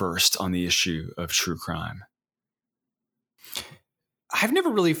reflect first on the issue of true crime? I've never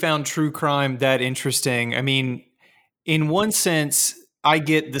really found true crime that interesting. I mean, in one sense, I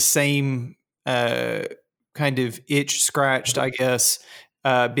get the same kind of itch scratched, I guess,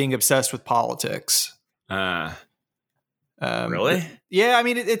 being obsessed with politics. Really? Yeah, I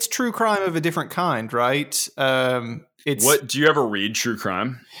mean, it's true crime of a different kind, right? Do you ever read true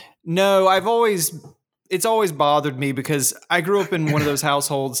crime? No, it's always bothered me because I grew up in one of those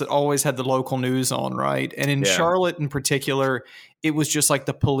households that always had the local news on, right? And in Charlotte in particular, it was just like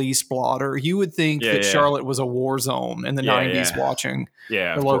the police blotter. You would think that Charlotte was a war zone in the 90s watching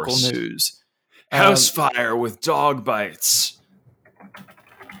the local news. House fire with dog bites.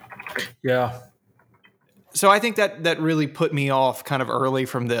 Yeah. So I think that really put me off kind of early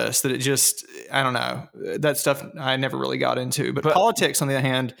from this, that it just, I don't know, that stuff I never really got into. But politics, on the other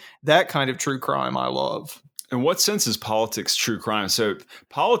hand, that kind of true crime I love. In what sense is politics true crime? So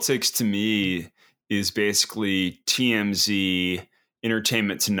politics to me is basically TMZ,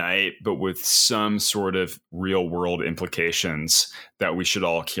 Entertainment Tonight, but with some sort of real world implications that we should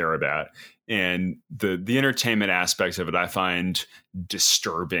all care about. And the entertainment aspect of it, I find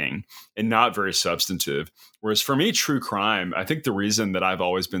disturbing and not very substantive. Whereas for me, true crime, I think the reason that I've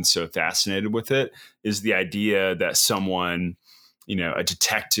always been so fascinated with it is the idea that someone, a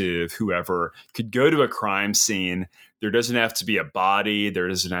detective, whoever, could go to a crime scene. There doesn't have to be a body. There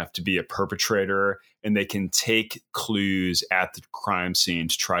doesn't have to be a perpetrator. And they can take clues at the crime scene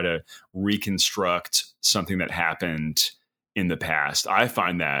to try to reconstruct something that happened in the past. I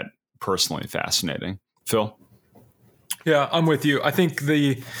find that personally fascinating. Phil? Yeah, I'm with you. I think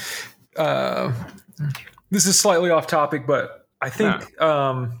this is slightly off topic, but I think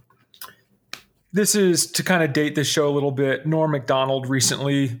this is to kind of date this show a little bit. Norm Macdonald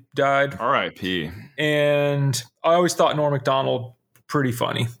recently died. R.I.P. And I always thought Norm Macdonald pretty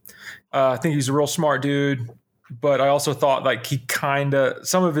funny. I think he's a real smart dude, but I also thought like he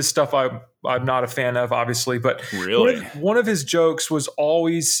some of his stuff I'm not a fan of, obviously, but really one of his jokes was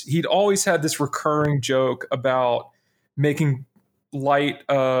he'd always had this recurring joke about making light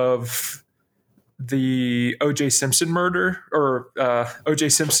of the O.J. Simpson murder or O.J.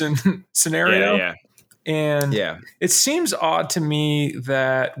 Simpson scenario. Yeah. And it seems odd to me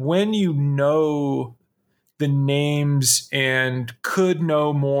that when you know the names and could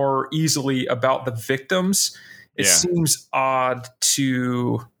know more easily about the victims, it seems odd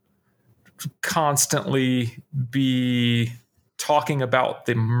to constantly be talking about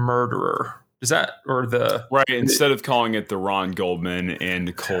the murderer. Is that, or the... Right. Instead of calling it the Ron Goldman and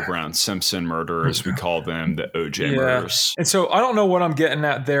Nicole Brown Simpson murders, we call them the OJ murders. And so I don't know what I'm getting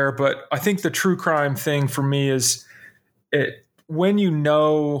at there, but I think the true crime thing for me is when you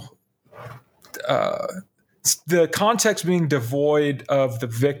know the context being devoid of the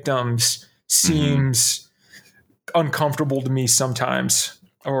victims seems uncomfortable to me sometimes,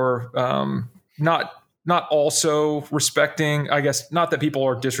 or not not also respecting, I guess, not that people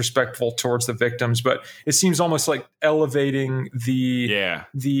are disrespectful towards the victims, but it seems almost like elevating the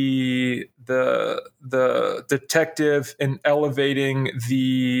detective and elevating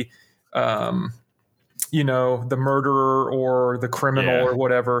the the murderer or the criminal or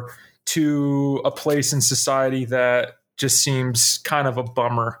whatever to a place in society that just seems kind of a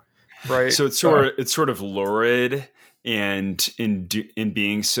bummer, right? So it's sort of lurid. And in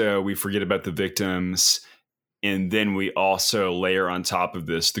being so, we forget about the victims. And then we also layer on top of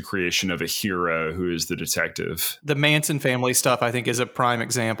this the creation of a hero who is the detective. The Manson family stuff, I think, is a prime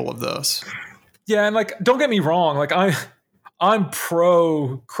example of this. Yeah, and like, don't get me wrong. Like, I'm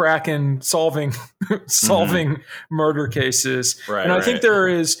pro Kraken solving murder cases. Right, and I think there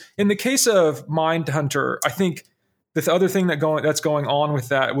is, in the case of Mindhunter, I think the other thing that's going on with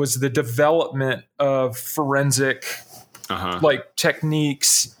that was the development of forensic like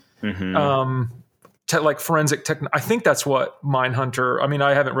techniques, like forensic tech. I think that's what Mindhunter. I mean,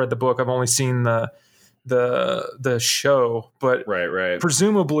 I haven't read the book. I've only seen the show, but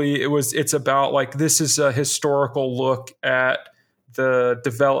presumably it's about like, this is a historical look at the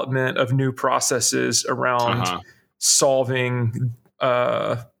development of new processes around solving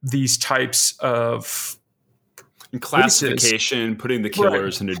these types of and classification, putting the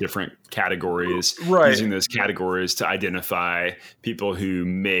killers into different categories, using those categories to identify people who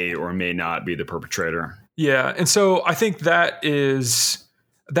may or may not be the perpetrator. Yeah. And so I think that's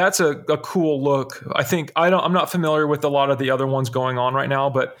a cool look. I think I'm not familiar with a lot of the other ones going on right now,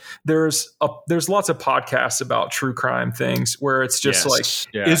 but there's lots of podcasts about true crime things where it's just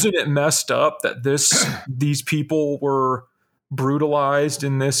isn't it messed up that these people were brutalized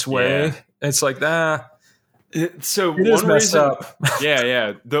in this way? Yeah. It's like, so it is messed up.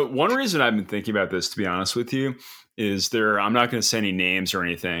 Yeah. The one reason I've been thinking about this, to be honest with you, is I'm not going to say any names or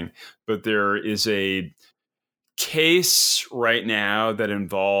anything, but there is a case right now that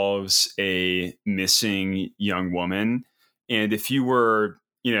involves a missing young woman. And if you were,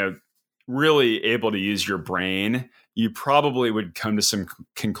 really able to use your brain, you probably would come to some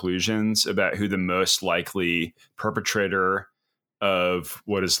conclusions about who the most likely perpetrator of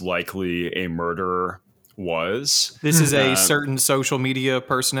what is likely a murder was. This is a certain social media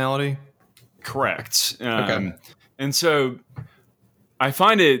personality? Correct. And so I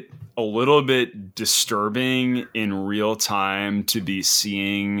find it a little bit disturbing in real time to be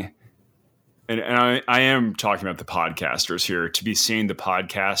seeing, and I am talking about the podcasters here, to be seeing the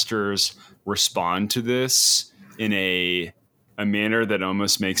podcasters respond to this in a manner that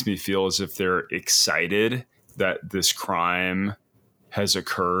almost makes me feel as if they're excited that this crime has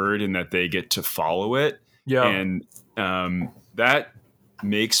occurred and that they get to follow it. Yeah. And that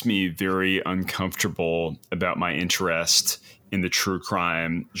makes me very uncomfortable about my interest in the true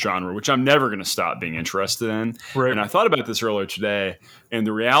crime genre, which I'm never going to stop being interested in. Right. And I thought about this earlier today, and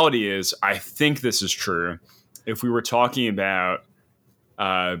the reality is I think this is true. If we were talking about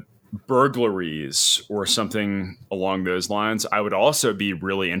burglaries or something along those lines, I would also be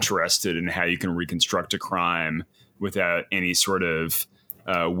really interested in how you can reconstruct a crime without any sort of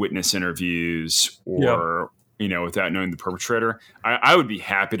witness interviews or, without knowing the perpetrator. I would be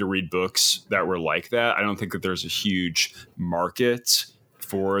happy to read books that were like that. I don't think that there's a huge market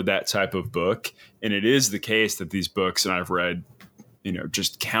for that type of book. And it is the case that these books, and I've read,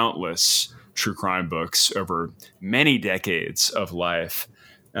 just countless true crime books over many decades of life.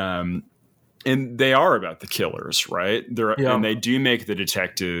 And they are about the killers, right? And they do make the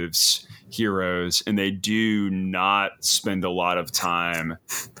detectives heroes, and they do not spend a lot of time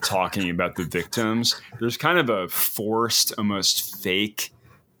talking about the victims. There's kind of a forced, almost fake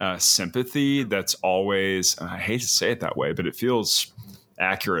sympathy that's always, I hate to say it that way, but it feels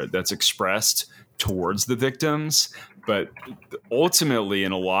accurate, that's expressed towards the victims. But ultimately,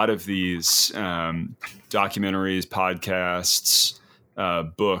 in a lot of these documentaries, podcasts,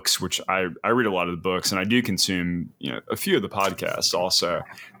 books, which I read a lot of the books, and I do consume a few of the podcasts also.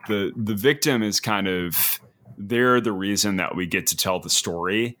 The victim is kind of, they're the reason that we get to tell the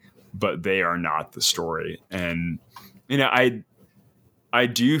story, but they are not the story. And I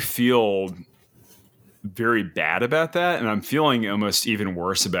do feel very bad about that, and I'm feeling almost even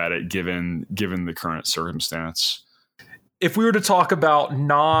worse about it given the current circumstance. If we were to talk about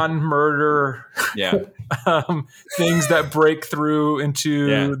non-murder things that break through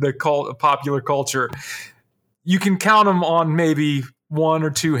into the popular culture, you can count them on maybe one or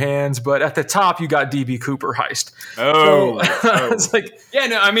two hands, but at the top you got DB Cooper heist. It's like,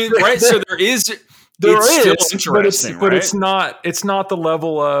 right. So there is still interesting, but it's not the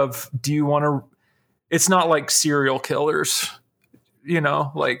level of, do you want to, it's not like serial killers.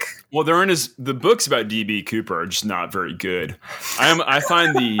 like. Well, the books about DB Cooper are just not very good. I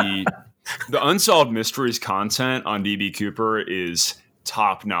find the Unsolved Mysteries content on DB Cooper is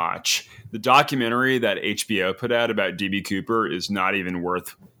top notch. The documentary that HBO put out about DB Cooper is not even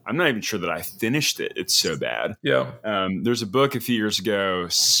worth. I'm not even sure that I finished it. It's so bad. Yeah. There's a book a few years ago,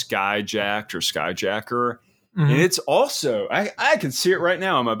 Skyjacked or Skyjacker. And it's also, I can see it right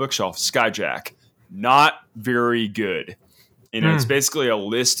now on my bookshelf, Skyjack. Not very good. It's basically a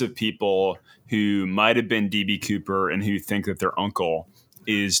list of people who might have been DB Cooper and who think that their uncle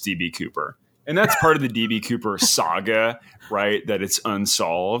is DB Cooper. And that's part of the DB Cooper saga, right? That it's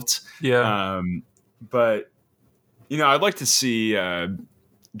unsolved. Yeah. But, I'd like to see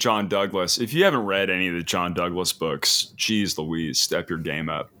John Douglas. If you haven't read any of the John Douglas books, geez Louise, step your game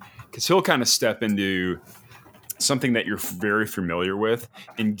up. Because he'll kind of step into something that you're very familiar with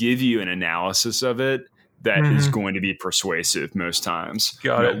and give you an analysis of it that is going to be persuasive most times.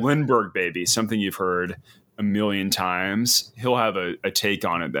 Got it. Lindbergh Baby, something you've heard a million times. He'll have a take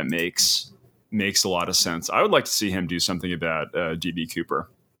on it that makes a lot of sense. I would like to see him do something about DB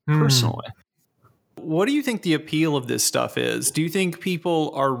Cooper personally. What do you think the appeal of this stuff is? Do you think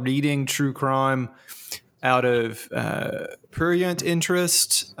people are reading true crime out of prurient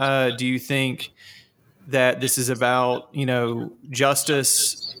interest? Do you think that this is about,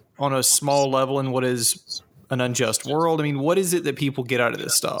 justice on a small level in what is an unjust world? I mean, what is it that people get out of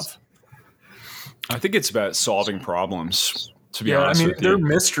this stuff? I think it's about solving problems, to be honest with you. They're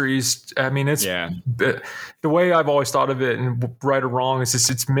mysteries. I mean, it's the way I've always thought of it, and right or wrong, is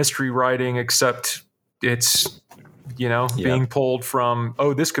it's mystery writing, except it's, being pulled from,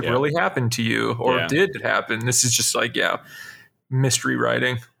 this could really happen to you, or did it happen? This is just like, mystery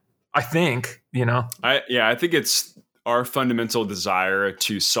writing. I think, I think it's our fundamental desire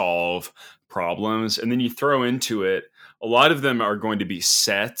to solve problems. And then you throw into it, a lot of them are going to be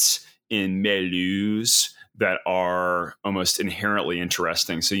set in milieus that are almost inherently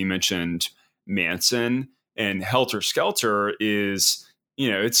interesting. So you mentioned Manson, and Helter Skelter is,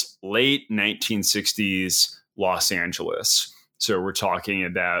 it's late 1960s Los Angeles. So we're talking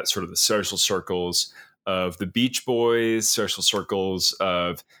about sort of the social circles of the Beach Boys, social circles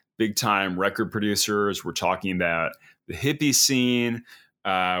of big time record producers. We're talking about the hippie scene.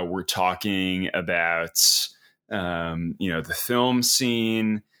 We're talking about, the film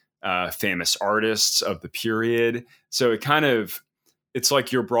scene, famous artists of the period. So it's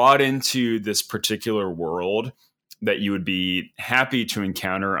like you're brought into this particular world that you would be happy to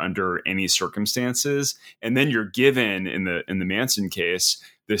encounter under any circumstances. And then you're given, in the Manson case,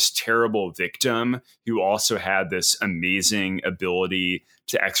 this terrible victim who also had this amazing ability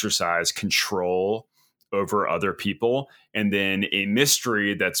to exercise control over other people, and then a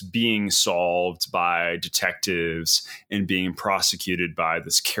mystery that's being solved by detectives and being prosecuted by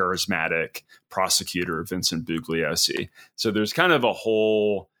this charismatic prosecutor, Vincent Bugliosi. So there's kind of a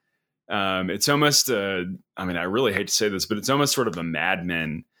whole, it's almost, I really hate to say this, but it's almost sort of a Mad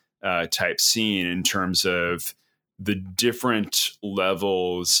Men type scene in terms of the different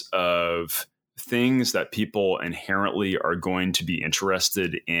levels of things that people inherently are going to be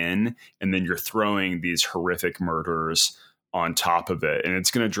interested in, and then you're throwing these horrific murders on top of it, and it's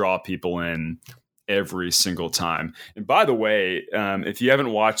going to draw people in every single time. And by the way, if you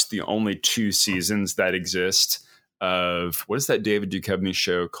haven't watched the only 2 seasons that exist of, what is that David Duchovny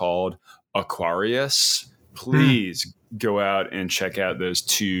show called, Aquarius, please go out and check out those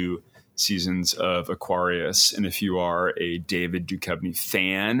 2 seasons of Aquarius. And if you are a David Duchovny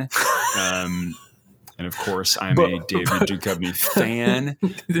fan, and of course I'm a David Duchovny fan,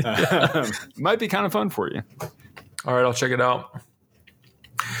 might be kind of fun for you. All right, I'll check it out.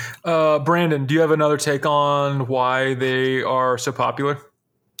 Brandon, do you have another take on why they are so popular?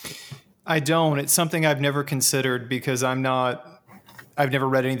 I don't. It's something I've never considered because I've never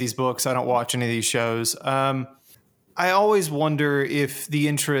read any of these books. I don't watch any of these shows. I always wonder if the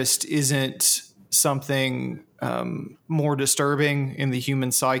interest isn't something more disturbing in the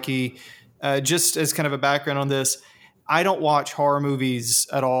human psyche. Just as kind of a background on this, I don't watch horror movies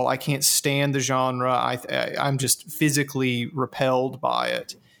at all. I can't stand the genre. I'm just physically repelled by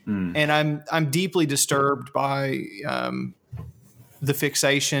it. And I'm deeply disturbed by the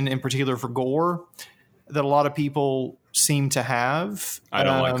fixation in particular for gore that a lot of people seem to have. I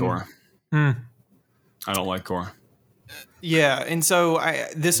don't like gore. I don't like gore. Yeah, and so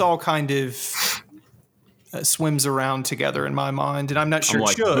this all kind of swims around together in my mind, and I'm not sure I'm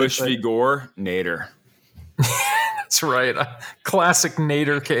like, it should. Bush v. Gore, Nader. That's right. A classic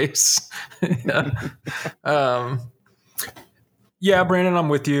Nader case. Yeah, Brandon, I'm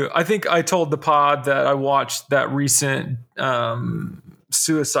with you. I think I told the pod that I watched that recent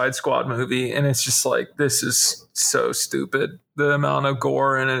Suicide Squad movie, and it's just like, this is so stupid. The amount of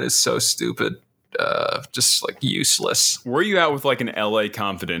gore in it is so stupid. Just like useless. Where are you at with like an LA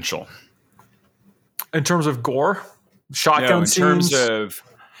Confidential? In terms of gore? Shotgun scenes? In terms of,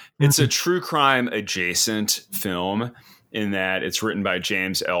 it's a true crime adjacent film in that it's written by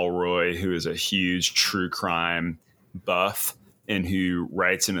James Ellroy, who is a huge true crime buff and who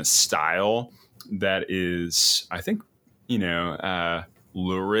writes in a style that is, I think,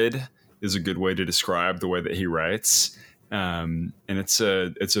 lurid is a good way to describe the way that he writes. And it's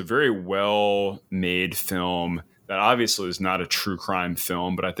a very well made film that obviously is not a true crime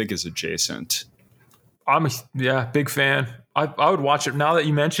film, but I think is adjacent. I'm a big fan. I would watch it now that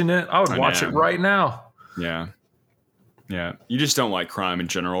you mention it. I would watch it right now. Yeah. Yeah. You just don't like crime in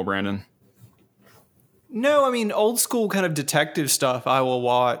general, Brandon? No, I mean, old school kind of detective stuff I will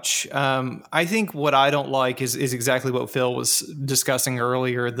watch. I think what I don't like is exactly what Phil was discussing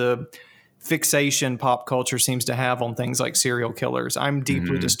earlier. The fixation pop culture seems to have on things like serial killers. I'm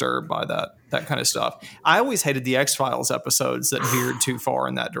deeply disturbed by that kind of stuff. I always hated the X-Files episodes that veered too far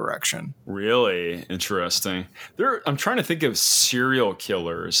in that direction. Really interesting. I'm trying to think of serial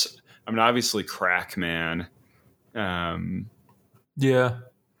killers. I mean, obviously Crackman. Yeah.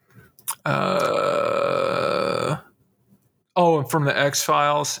 And from the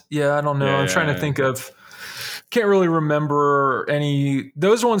X-Files. Yeah, I don't know. I'm trying to think of. Can't really remember any.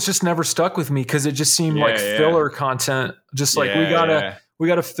 Those ones just never stuck with me because it just seemed like filler content. Just like we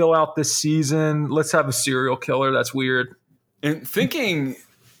gotta fill out this season. Let's have a serial killer. That's weird. And thinking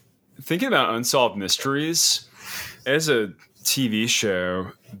about Unsolved Mysteries as a TV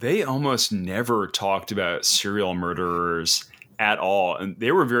show, they almost never talked about serial murderers at all, and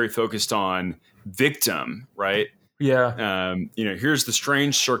they were very focused on victim, right? Yeah. Here's the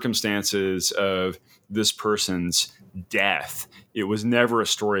strange circumstances of this person's death. It was never a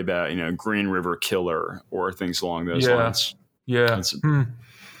story about, Green River Killer or things along those lines. Yeah.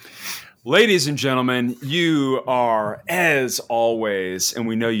 Ladies and gentlemen, you are, as always, and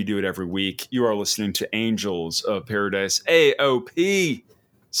we know you do it every week, you are listening to Angels of Paradise AOP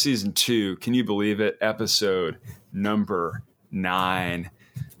Season 2. Can you believe it? Episode number 9.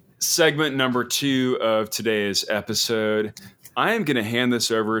 Segment number 2 of today's episode. I am going to hand this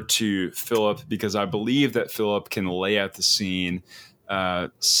over to Philip because I believe that Philip can lay out the scene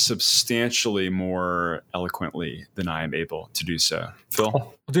substantially more eloquently than I am able to do so. Phil?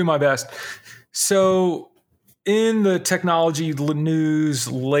 I'll do my best. So in the technology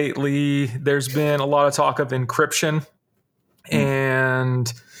news lately, there's been a lot of talk of encryption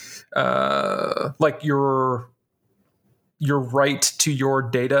and like your right to your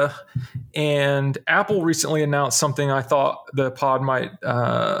data. And Apple recently announced something I thought the pod might,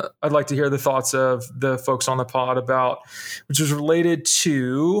 I'd like to hear the thoughts of the folks on the pod about, which was related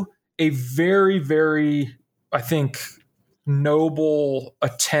to a very, very, I think, noble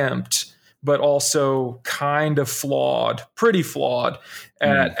attempt, but also kind of flawed, pretty flawed,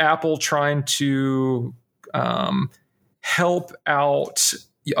 at Apple trying to help out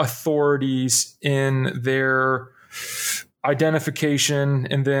authorities in their identification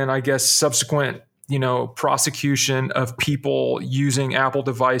and then I guess subsequent, prosecution of people using Apple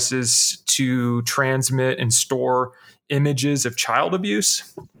devices to transmit and store images of child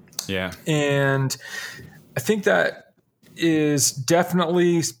abuse. Yeah. And I think that is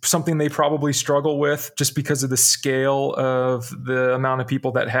definitely something they probably struggle with just because of the scale of the amount of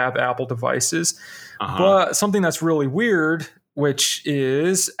people that have Apple devices. But something that's really weird, which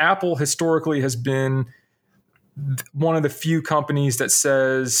is Apple historically has been one of the few companies that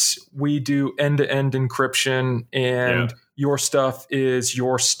says we do end-to-end encryption and your stuff is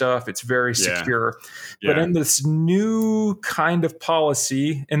your stuff. It's very secure. But in this new kind of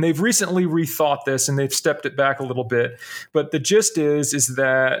policy, and they've recently rethought this and they've stepped it back a little bit, but the gist is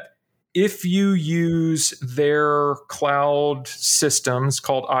that if you use their cloud systems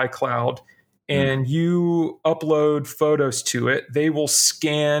called iCloud and you upload photos to it, they will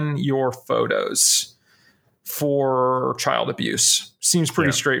scan your photos for child abuse. Seems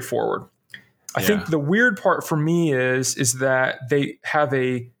pretty straightforward. I think the weird part for me is that they have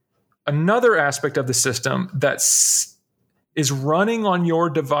another aspect of the system that is running on your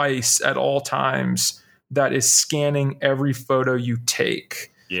device at all times that is scanning every photo you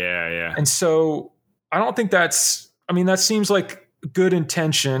take. Yeah. And so I don't think that seems like good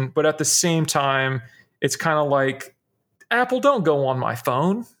intention, but at the same time, it's kind of like, Apple, don't go on my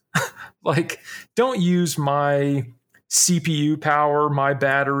phone. Like, don't use my CPU power, my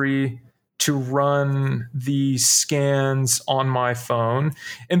battery to run these scans on my phone.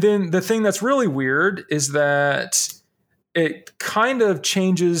 And then the thing that's really weird is that it kind of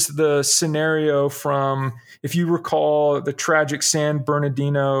changes the scenario from, if you recall, the tragic San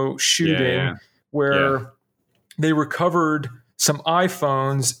Bernardino shooting, where they recovered some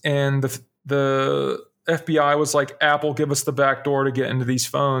iPhones, and the FBI was like, Apple, give us the back door to get into these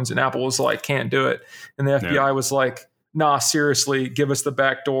phones. And Apple was like, can't do it. And the FBI was like, nah, seriously, give us the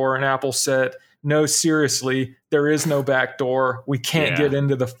back door. And Apple said, no, seriously, there is no back door. We can't get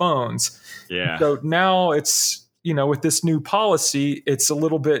into the phones. Yeah. So now it's, with this new policy, it's a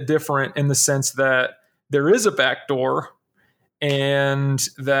little bit different in the sense that there is a back door, and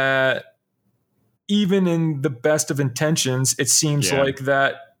that even in the best of intentions, it seems like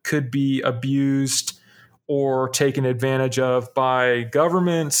that could be abused or taken advantage of by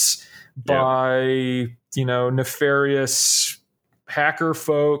governments, by, nefarious hacker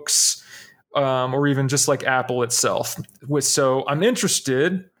folks, or even just like Apple itself. So I'm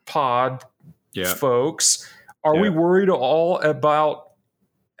interested, pod folks, are we worried at all about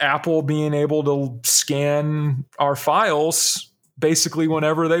Apple being able to scan our files basically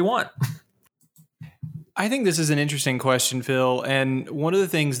whenever they want? I think this is an interesting question, Phil. And one of the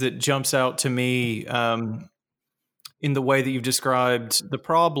things that jumps out to me in the way that you've described the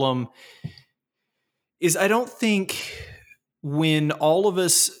problem is, I don't think when all of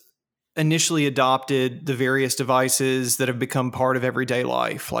us initially adopted the various devices that have become part of everyday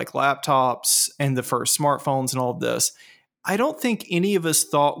life, like laptops and the first smartphones and all of this, I don't think any of us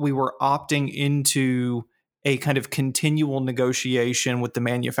thought we were opting into a kind of continual negotiation with the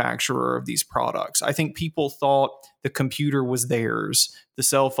manufacturer of these products. I think people thought the computer was theirs, the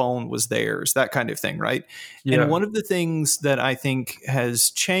cell phone was theirs, that kind of thing, right? Yeah. And one of the things that I think has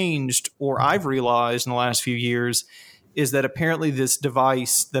changed, or I've realized in the last few years, is that apparently this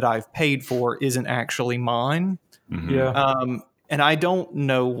device that I've paid for isn't actually mine. Mm-hmm. And I don't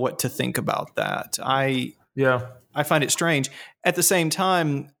know what to think about that. I find it strange. At the same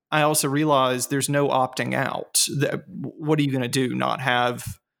time, I also realize there's no opting out. What are you going to do? Not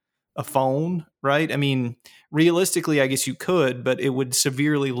have a phone, right? I mean, realistically, I guess you could, but it would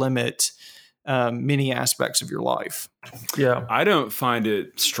severely limit many aspects of your life. Yeah. I don't find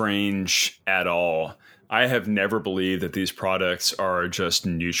it strange at all. I have never believed that these products are just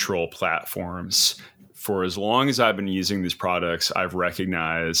neutral platforms. For as long as I've been using these products, I've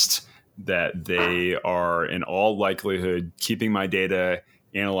recognized that they are in all likelihood keeping my data,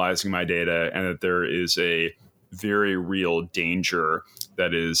 analyzing my data, and that there is a very real danger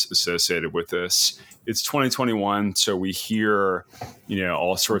that is associated with this. It's 2021, so we hear,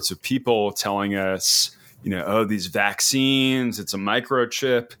 all sorts of people telling us, oh, these vaccines, it's a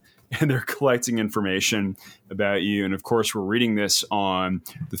microchip, and they're collecting information about you. And of course, we're reading this on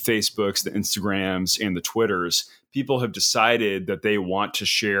the Facebooks, the Instagrams, and the Twitters. People have decided that they want to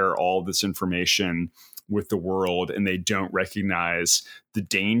share all this information with the world, and they don't recognize the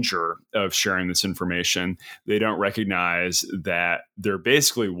danger of sharing this information. They don't recognize that they're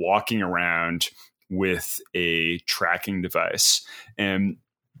basically walking around with a tracking device. And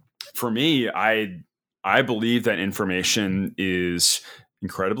for me, I believe that information is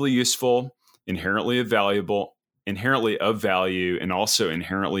incredibly useful, inherently of value, and also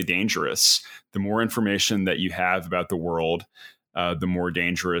inherently dangerous. The more information that you have about the world, the more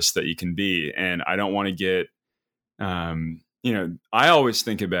dangerous that you can be. And I don't want to get, I always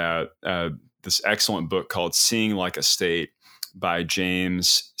think about this excellent book called Seeing Like a State by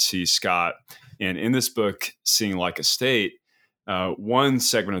James C. Scott. And in this book, Seeing Like a State, one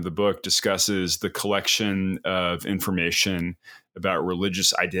segment of the book discusses the collection of information about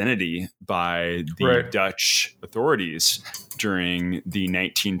religious identity by the Dutch authorities during the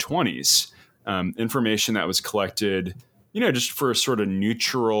 1920s. Information that was collected, just for sort of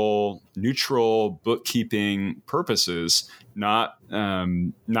neutral bookkeeping purposes, not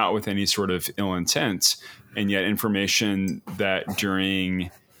with any sort of ill intent, and yet information that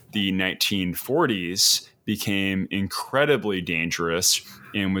during the 1940s became incredibly dangerous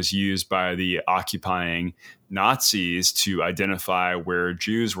and was used by the occupying Nazis to identify where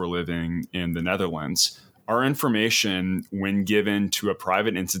Jews were living in the Netherlands. Our information, when given to a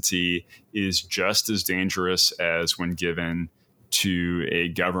private entity, is just as dangerous as when given to a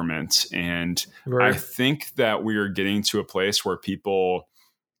government. And I think that we are getting to a place where people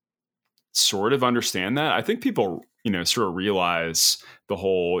sort of understand that. I think people, sort of realize the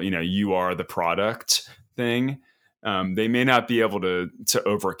whole, you are the product thing. They may not be able to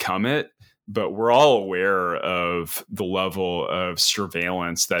overcome it, but we're all aware of the level of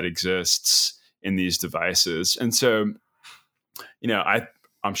surveillance that exists in these devices. And so,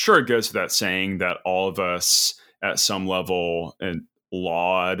 I'm sure it goes without saying that all of us at some level and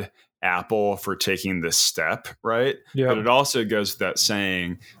laud Apple for taking this step, right? Yeah. But it also goes without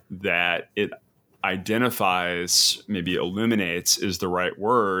saying that it identifies, maybe illuminates is the right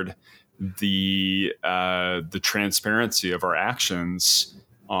word, the transparency of our actions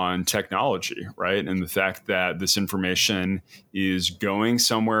on technology, right? And the fact that this information is going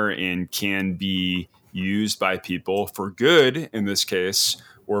somewhere and can be used by people for good in this case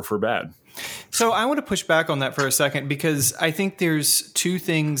or for bad. So I want to push back on that for a second, because I think there's two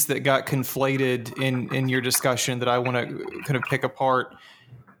things that got conflated in your discussion that I want to kind of pick apart.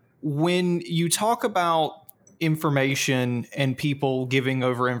 When you talk about information and people giving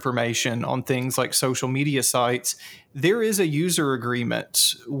over information on things like social media sites, there is a user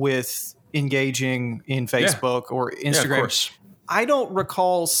agreement with engaging in Facebook or Instagram. Yeah, of course. I don't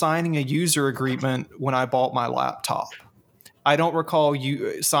recall signing a user agreement when I bought my laptop. I don't recall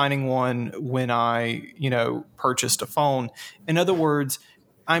you signing one when I, purchased a phone. In other words,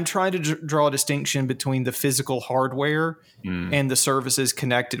 I'm trying to draw a distinction between the physical hardware and the services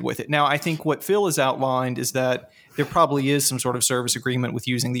connected with it. Now, I think what Phil has outlined is that there probably is some sort of service agreement with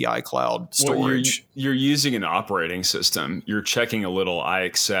using the iCloud storage. Well, you're using an operating system. You're checking a little I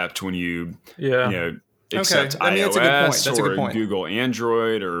accept when you accept iOS that's a good point. Google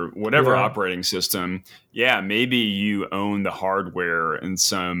Android or whatever operating system. Yeah, maybe you own the hardware in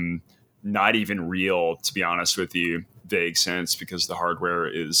some not even real, to be honest with you, vague sense, because the hardware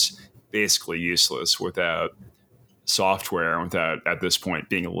is basically useless without software, without at this point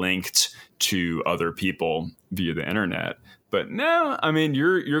being linked to other people via the internet. But no, I mean,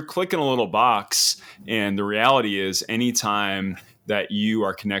 you're clicking a little box, and the reality is anytime that you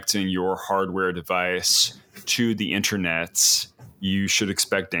are connecting your hardware device to the internet, you should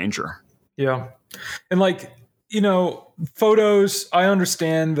expect danger. Yeah. And photos, I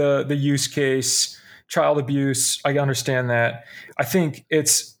understand the use case, child abuse, I understand that. I think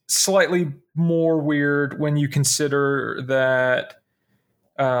it's slightly more weird when you consider that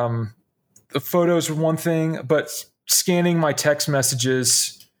the photos are one thing, but scanning my text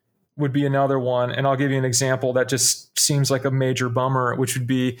messages would be another one. And I'll give you an example that just seems like a major bummer, which would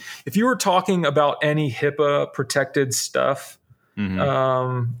be if you were talking about any HIPAA protected stuff.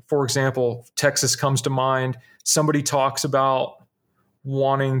 For example, Texas comes to mind. Somebody talks about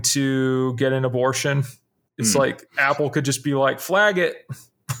wanting to get an abortion. It's like Apple could just be like, flag it,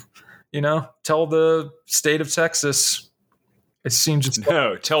 tell the state of Texas. It seems just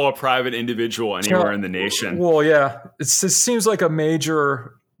tell a private individual anywhere in the nation. Well, yeah, it seems like a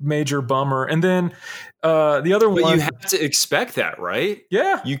major bummer. And then the other one, but you have to expect that, right?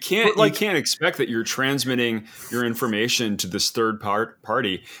 Yeah, you can't expect that you're transmitting your information to this third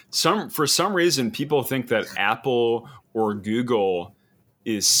party. For some reason, people think that Apple or Google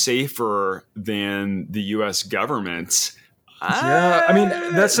is safer than the U.S. government. Yeah, I mean,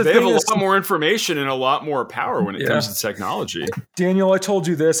 that's the thing. They have a lot more information and a lot more power when it comes to technology. Daniel, I told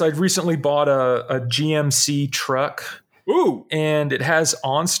you this. I recently bought a GMC truck. Ooh. And it has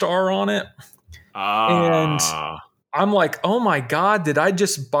OnStar on it. And I'm like, oh my God, did I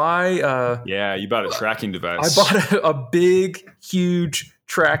just buy you bought a tracking device. I bought a big, huge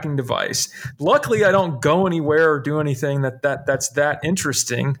tracking device. Luckily, I don't go anywhere or do anything that's that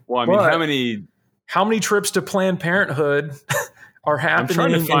interesting. Well, I mean, how many trips to Planned Parenthood are happening I'm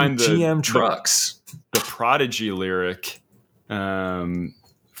trying to find in GM trucks? The Prodigy lyric.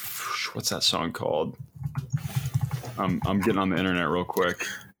 What's that song called? I'm getting on the internet real quick.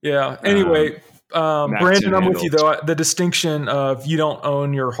 Yeah. Anyway, Brandon, I'm with you though. The distinction of you don't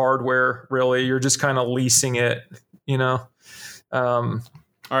own your hardware really. You're just kind of leasing it, All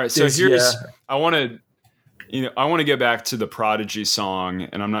right. So I want to get back to the Prodigy song,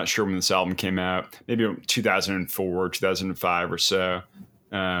 and I'm not sure when this album came out, maybe 2004, 2005 or so.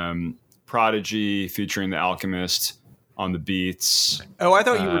 Prodigy featuring The Alchemist on the beats. Oh, I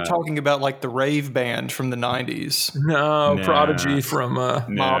thought you were talking about like the rave band from the 90s. No, Prodigy from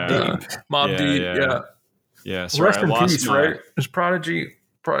Mobb Deep. Mobb Deep, yeah. Yeah, sorry, rest in peace, right? Is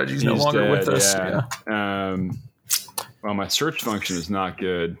Prodigy's no longer dead, with us. Yeah. Well, my search function is not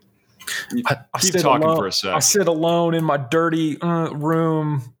good. I keep talking alone, for a sec. I sit alone in my dirty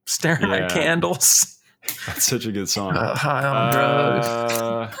room staring at candles. That's such a good song. High on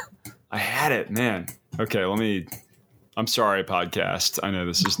drugs. I had it, man. Okay, I'm sorry, podcast. I know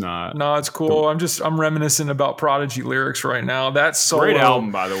this is not. No, it's cool. I'm reminiscing about Prodigy lyrics right now. That's solo. Great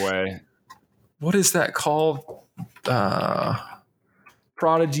album, by the way. What is that called?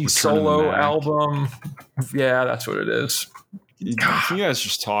 Prodigy solo album. Yeah, that's what it is. Can you guys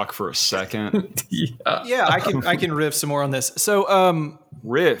just talk for a second? Yeah, I can riff some more on this. So,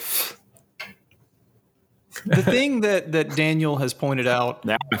 Riff. the thing that Daniel has pointed out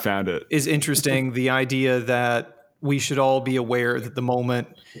Now I found it. is interesting. The idea that we should all be aware that the moment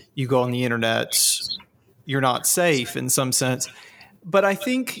you go on the internet, you're not safe in some sense. But I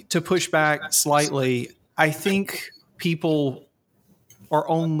think, to push back slightly, I think people are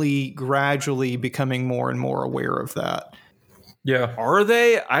only gradually becoming more and more aware of that. Yeah. Are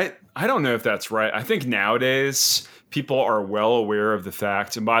they? I don't know if that's right. I think nowadays people are well aware of the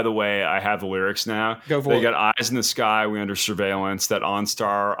fact. And by the way, I have the lyrics now. Go for They it. got eyes in the sky. We under surveillance. That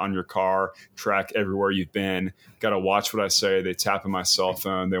OnStar on your car. Track everywhere you've been. Got to watch what I say. They tap on my cell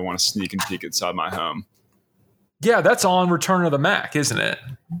phone. They want to sneak and peek inside my home. Yeah, that's on Return of the Mac, isn't it?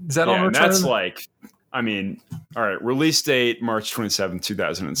 Is that on And Return? that's like, I mean, all right, release date March 27,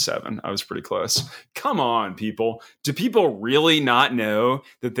 2007. I was pretty close. Come on, people. Do people really not know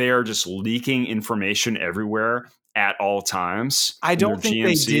that they are just leaking information everywhere at all times? I in don't their think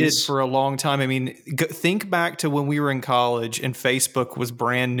they did GMCs? for a long time. I mean, think back to when we were in college and Facebook was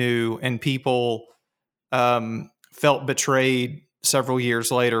brand new and people felt betrayed several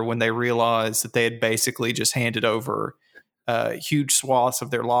years later when they realized that they had basically just handed over huge swaths of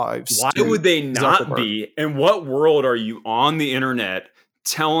their lives. Why to would they not Zuckerberg. be? In what world are you on the internet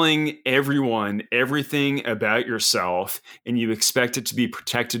telling everyone everything about yourself and you expect it to be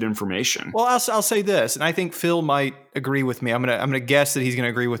protected information? Well, I'll say this, and I think Phil might agree with me. I'm gonna guess that he's gonna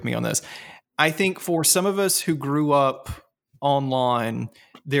agree with me on this. I think for some of us who grew up online,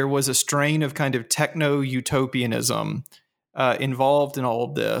 there was a strain of kind of techno-utopianism involved in all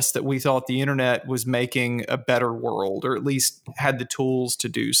of this, that we thought the internet was making a better world, or at least had the tools to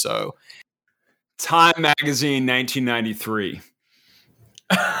do so. Time Magazine, 1993.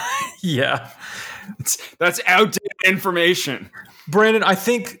 Yeah. That's outdated information. Brandon, I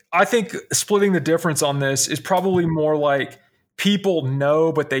think splitting the difference on this is probably more like people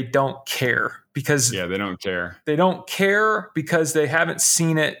know, but they don't care because Yeah, they don't care. they don't care because they haven't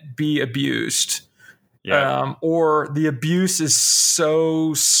seen it be abused. Yeah. Or the abuse is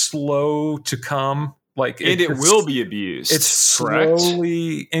so slow to come. Like And it will be abused. It's correct.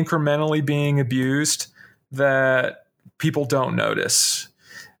 slowly, incrementally being abused that people don't notice.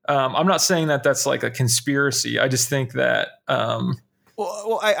 I'm not saying that that's like a conspiracy. I just think that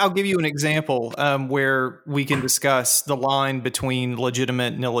Well, I'll give you an example where we can discuss the line between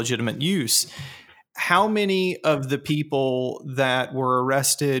legitimate and illegitimate use. How many of the people that were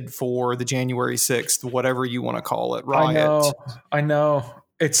arrested for the January 6th, whatever you want to call it, riot? I know.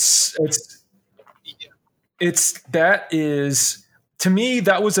 It's that is, to me,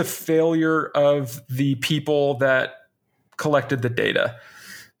 that was a failure of the people that collected the data.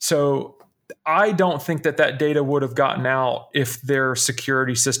 So I don't think that data would have gotten out if their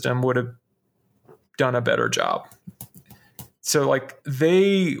security system would have done a better job. So like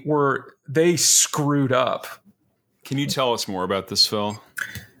they screwed up. Can you tell us more about this, Phil?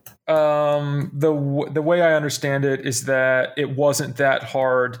 The way I understand it is that it wasn't that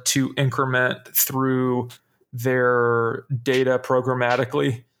hard to increment through their data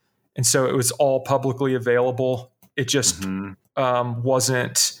programmatically. And so it was all publicly available. It just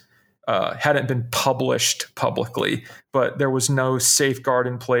wasn't, hadn't been published publicly, but there was no safeguard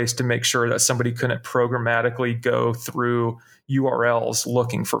in place to make sure that somebody couldn't programmatically go through URLs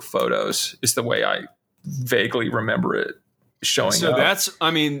looking for photos, is the way I vaguely remember it showing So up. that's,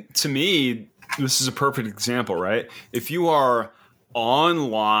 I mean, to me, this is a perfect example, right? If you are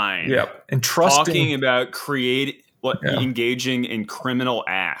online, Yep. And trusting, talking about engaging in criminal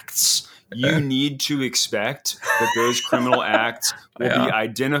acts, you need to expect that those criminal acts will be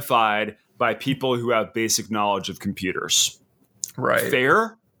identified by people who have basic knowledge of computers. right?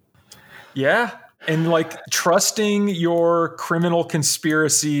 Fair? Yeah. And like trusting your criminal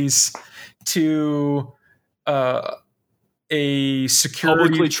conspiracies to a security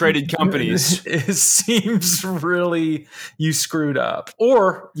Publicly traded companies. it seems really you screwed up,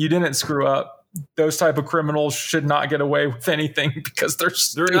 or you didn't screw up. Those type of criminals should not get away with anything because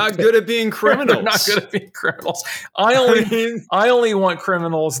they're Not good at being criminals. They're not good at being criminals. I only want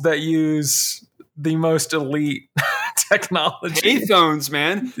criminals that use the most elite technology. Payphones,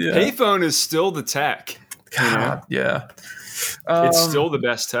 man. Yeah. Payphone is still the tech. God, yeah. It's still the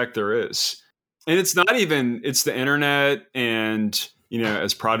best tech there is. And it's not even, it's the internet. And, you know,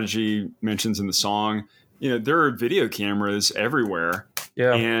 as Prodigy mentions in the song, you know, there are video cameras everywhere.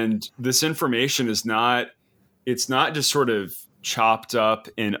 Yeah. And this information is not, it's not just sort of chopped up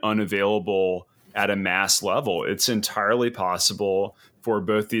and unavailable at a mass level. It's entirely possible for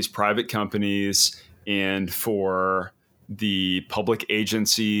both these private companies and for the public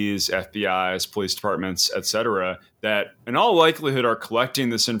agencies, FBI's, police departments, et cetera, that in all likelihood are collecting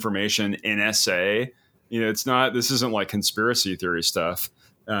this information, NSA. This isn't like conspiracy theory stuff.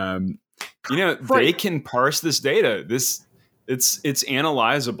 They can parse this data. It's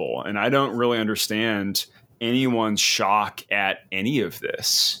analyzable, and I don't really understand anyone's shock at any of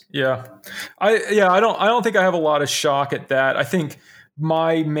this. I don't think I have a lot of shock at that. I think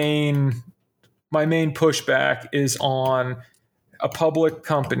my main pushback is on a public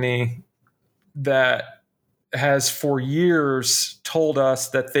company that has for years told us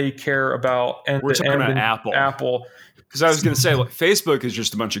that they care about We're talking about Apple. Because I was going to say, Facebook is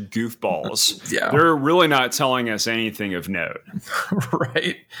just a bunch of goofballs. They're really not telling us anything of note.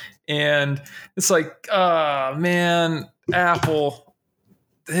 Right. And it's like, man, Apple,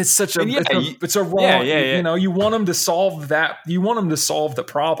 it's such a, it's a wrong, you want them to solve that. You want them to solve the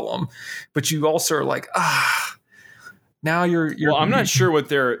problem, but you also are like, now you're. Well, I'm not sure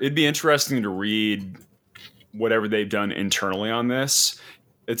it'd be interesting to read whatever they've done internally on this.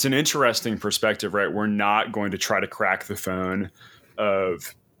 It's an interesting perspective, right? We're not going to try to crack the phone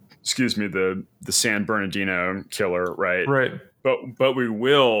of, the San Bernardino killer, right? Right. But we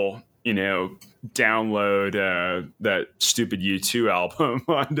will, download that stupid U2 album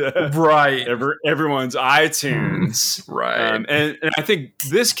onto everyone's iTunes, right? And I think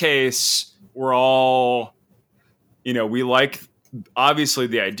this case, we're all, we like. Obviously,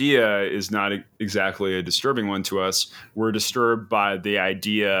 the idea is not exactly a disturbing one to us. We're disturbed by the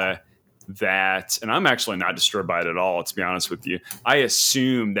idea that, and I'm actually not disturbed by it at all, to be honest with you. I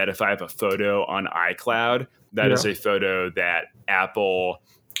assume that if I have a photo on iCloud, that is a photo that Apple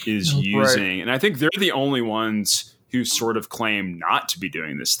is using. Right. And I think they're the only ones who sort of claim not to be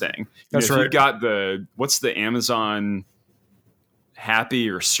doing this thing. That's right. You've got what's the Amazon Happy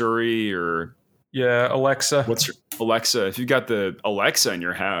or Siri or... Yeah, Alexa. What's your Alexa? If you've got the Alexa in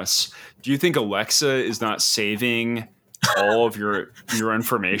your house, do you think Alexa is not saving all of your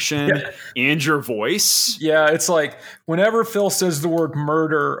information and your voice? Yeah, it's like whenever Phil says the word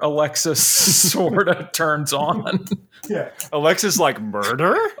murder, Alexa sort of turns on. Yeah, Alexa's like,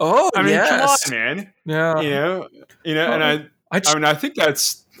 murder? Oh, I mean, come on, man. Yeah, and I think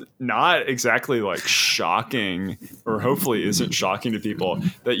that's not exactly like shocking, or hopefully isn't shocking to people,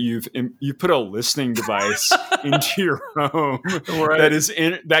 that you put a listening device into your home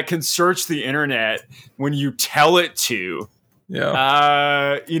that can search the internet when you tell it to.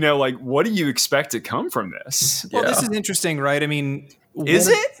 What do you expect to come from this? Well, this is interesting, right? I mean,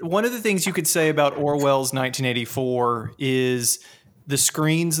 one of the things you could say about Orwell's 1984 is the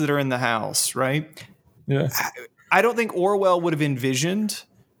screens that are in the house, right? Yeah. I don't think Orwell would have envisioned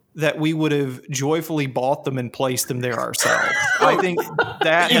that we would have joyfully bought them and placed them there ourselves. I think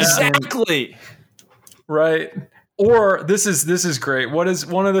that exactly right. Or this is great. What is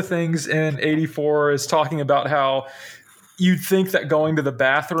one of the things in 84 is talking about how you'd think that going to the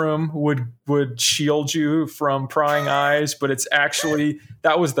bathroom would shield you from prying eyes, but it's actually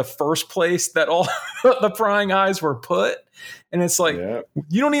that was the first place that all the prying eyes were put. And it's like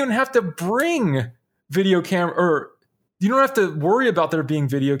you don't even have to bring video camera, or you don't have to worry about there being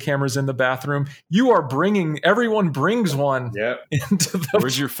video cameras in the bathroom. Everyone brings one. Into the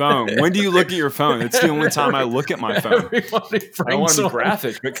Where's your phone? When do you look at your phone? It's the only time I look at my phone. I don't want to be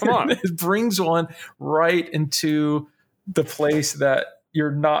graphic, but come on. It brings one right into the place that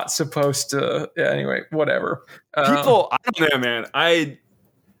you're not supposed to. Yeah, anyway, whatever. People, I don't know, man.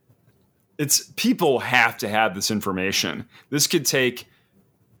 People have to have this information. This could take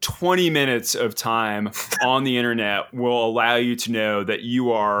 20 minutes of time on the internet will allow you to know that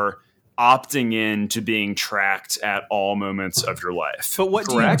you are opting in to being tracked at all moments of your life. But what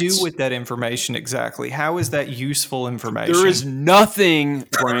do you do with that information exactly? How is that useful information? There is nothing,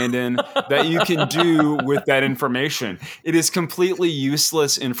 Brandon, that you can do with that information. It is completely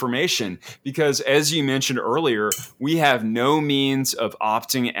useless information because, as you mentioned earlier, we have no means of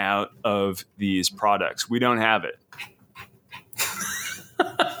opting out of these products. We don't have it.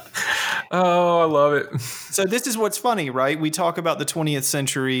 Oh, I love it. So this is what's funny, right? We talk about the 20th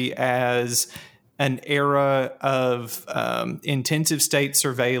century as an era of intensive state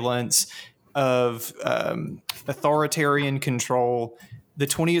surveillance, of authoritarian control. The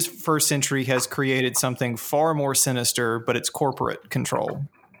 21st century has created something far more sinister, but it's corporate control.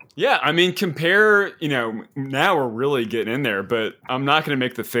 Yeah, I mean, compare, now we're really getting in there, but I'm not going to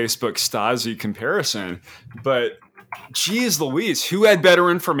make the Facebook Stasi comparison. But geez Louise, who had better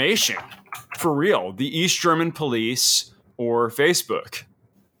information? For real, the East German police or Facebook?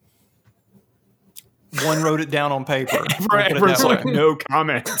 one wrote it down on paper. Everyone's like, no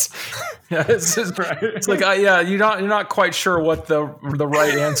comment. Yeah, this is right. It's like, you're not quite sure what the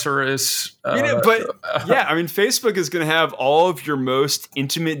right answer is. Facebook is going to have all of your most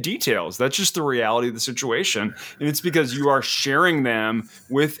intimate details. That's just the reality of the situation, and it's because you are sharing them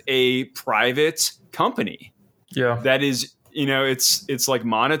with a private company. Yeah, that is, it's like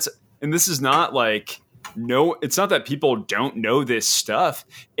and this is not like. No, it's not that people don't know this stuff.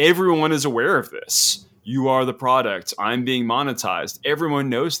 Everyone is aware of this. You are the product. I'm being monetized. Everyone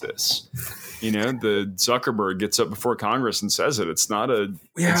knows this. The Zuckerberg gets up before Congress and says it. It's not a.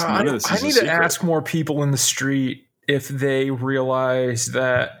 Yeah, I need to ask more people in the street if they realize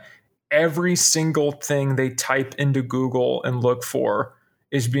that every single thing they type into Google and look for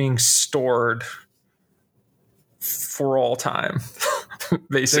is being stored for all time.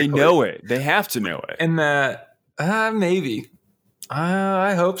 Basically. They know it. They have to know it. And that maybe.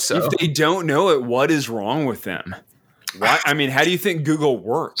 I hope so. If they don't know it, what is wrong with them? Why? I mean, how do you think Google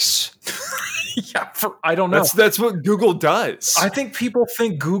works? I don't know. That's what Google does. I think people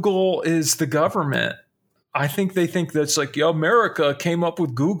think Google is the government. I think they think that's like, America came up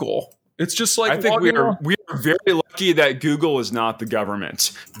with Google. It's just like, I think we are very lucky that Google is not the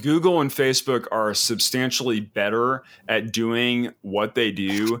government. Google and Facebook are substantially better at doing what they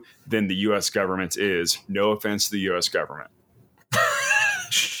do than the U.S. government is. No offense to the U.S. government.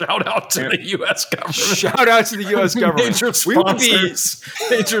 Shout out to the U.S. government. Shout out to the U.S. government.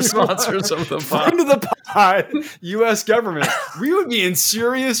 Major sponsors of the pod. Friend of the pod, U.S. government. We would be in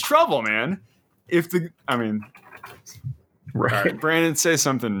serious trouble, man. Right. Brandon, say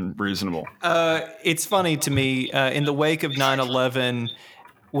something reasonable. It's funny to me, in the wake of 9/11,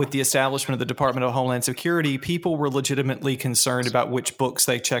 with the establishment of the Department of Homeland Security, people were legitimately concerned about which books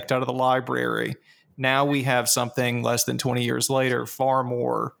they checked out of the library. Now we have something less than 20 years later, far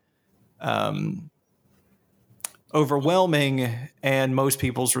more overwhelming, and most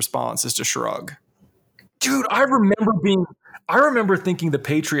people's response is to shrug. Dude, I remember thinking the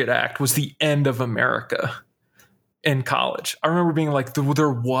Patriot Act was the end of America. In college, I remember being like,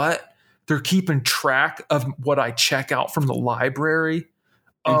 they're what? They're keeping track of what I check out from the library.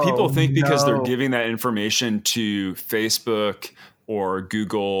 And people think because they're giving that information to Facebook or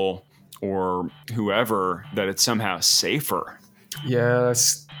Google or whoever that it's somehow safer. Yeah,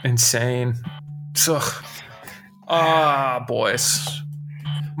 that's insane. Boys.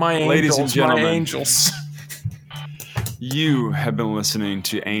 Ladies and gentlemen. My angels. You have been listening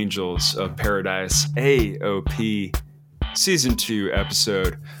to Angels of Paradise, AOP, Season 2,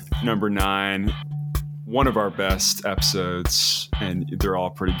 Episode number 9. One of our best episodes, and they're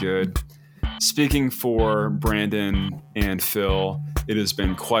all pretty good. Speaking for Brandon and Phil, it has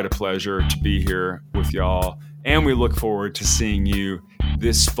been quite a pleasure to be here with y'all, and we look forward to seeing you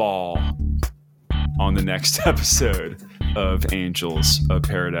this fall on the next episode of Angels of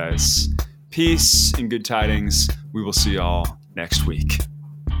Paradise. Peace and good tidings. We will see y'all next week.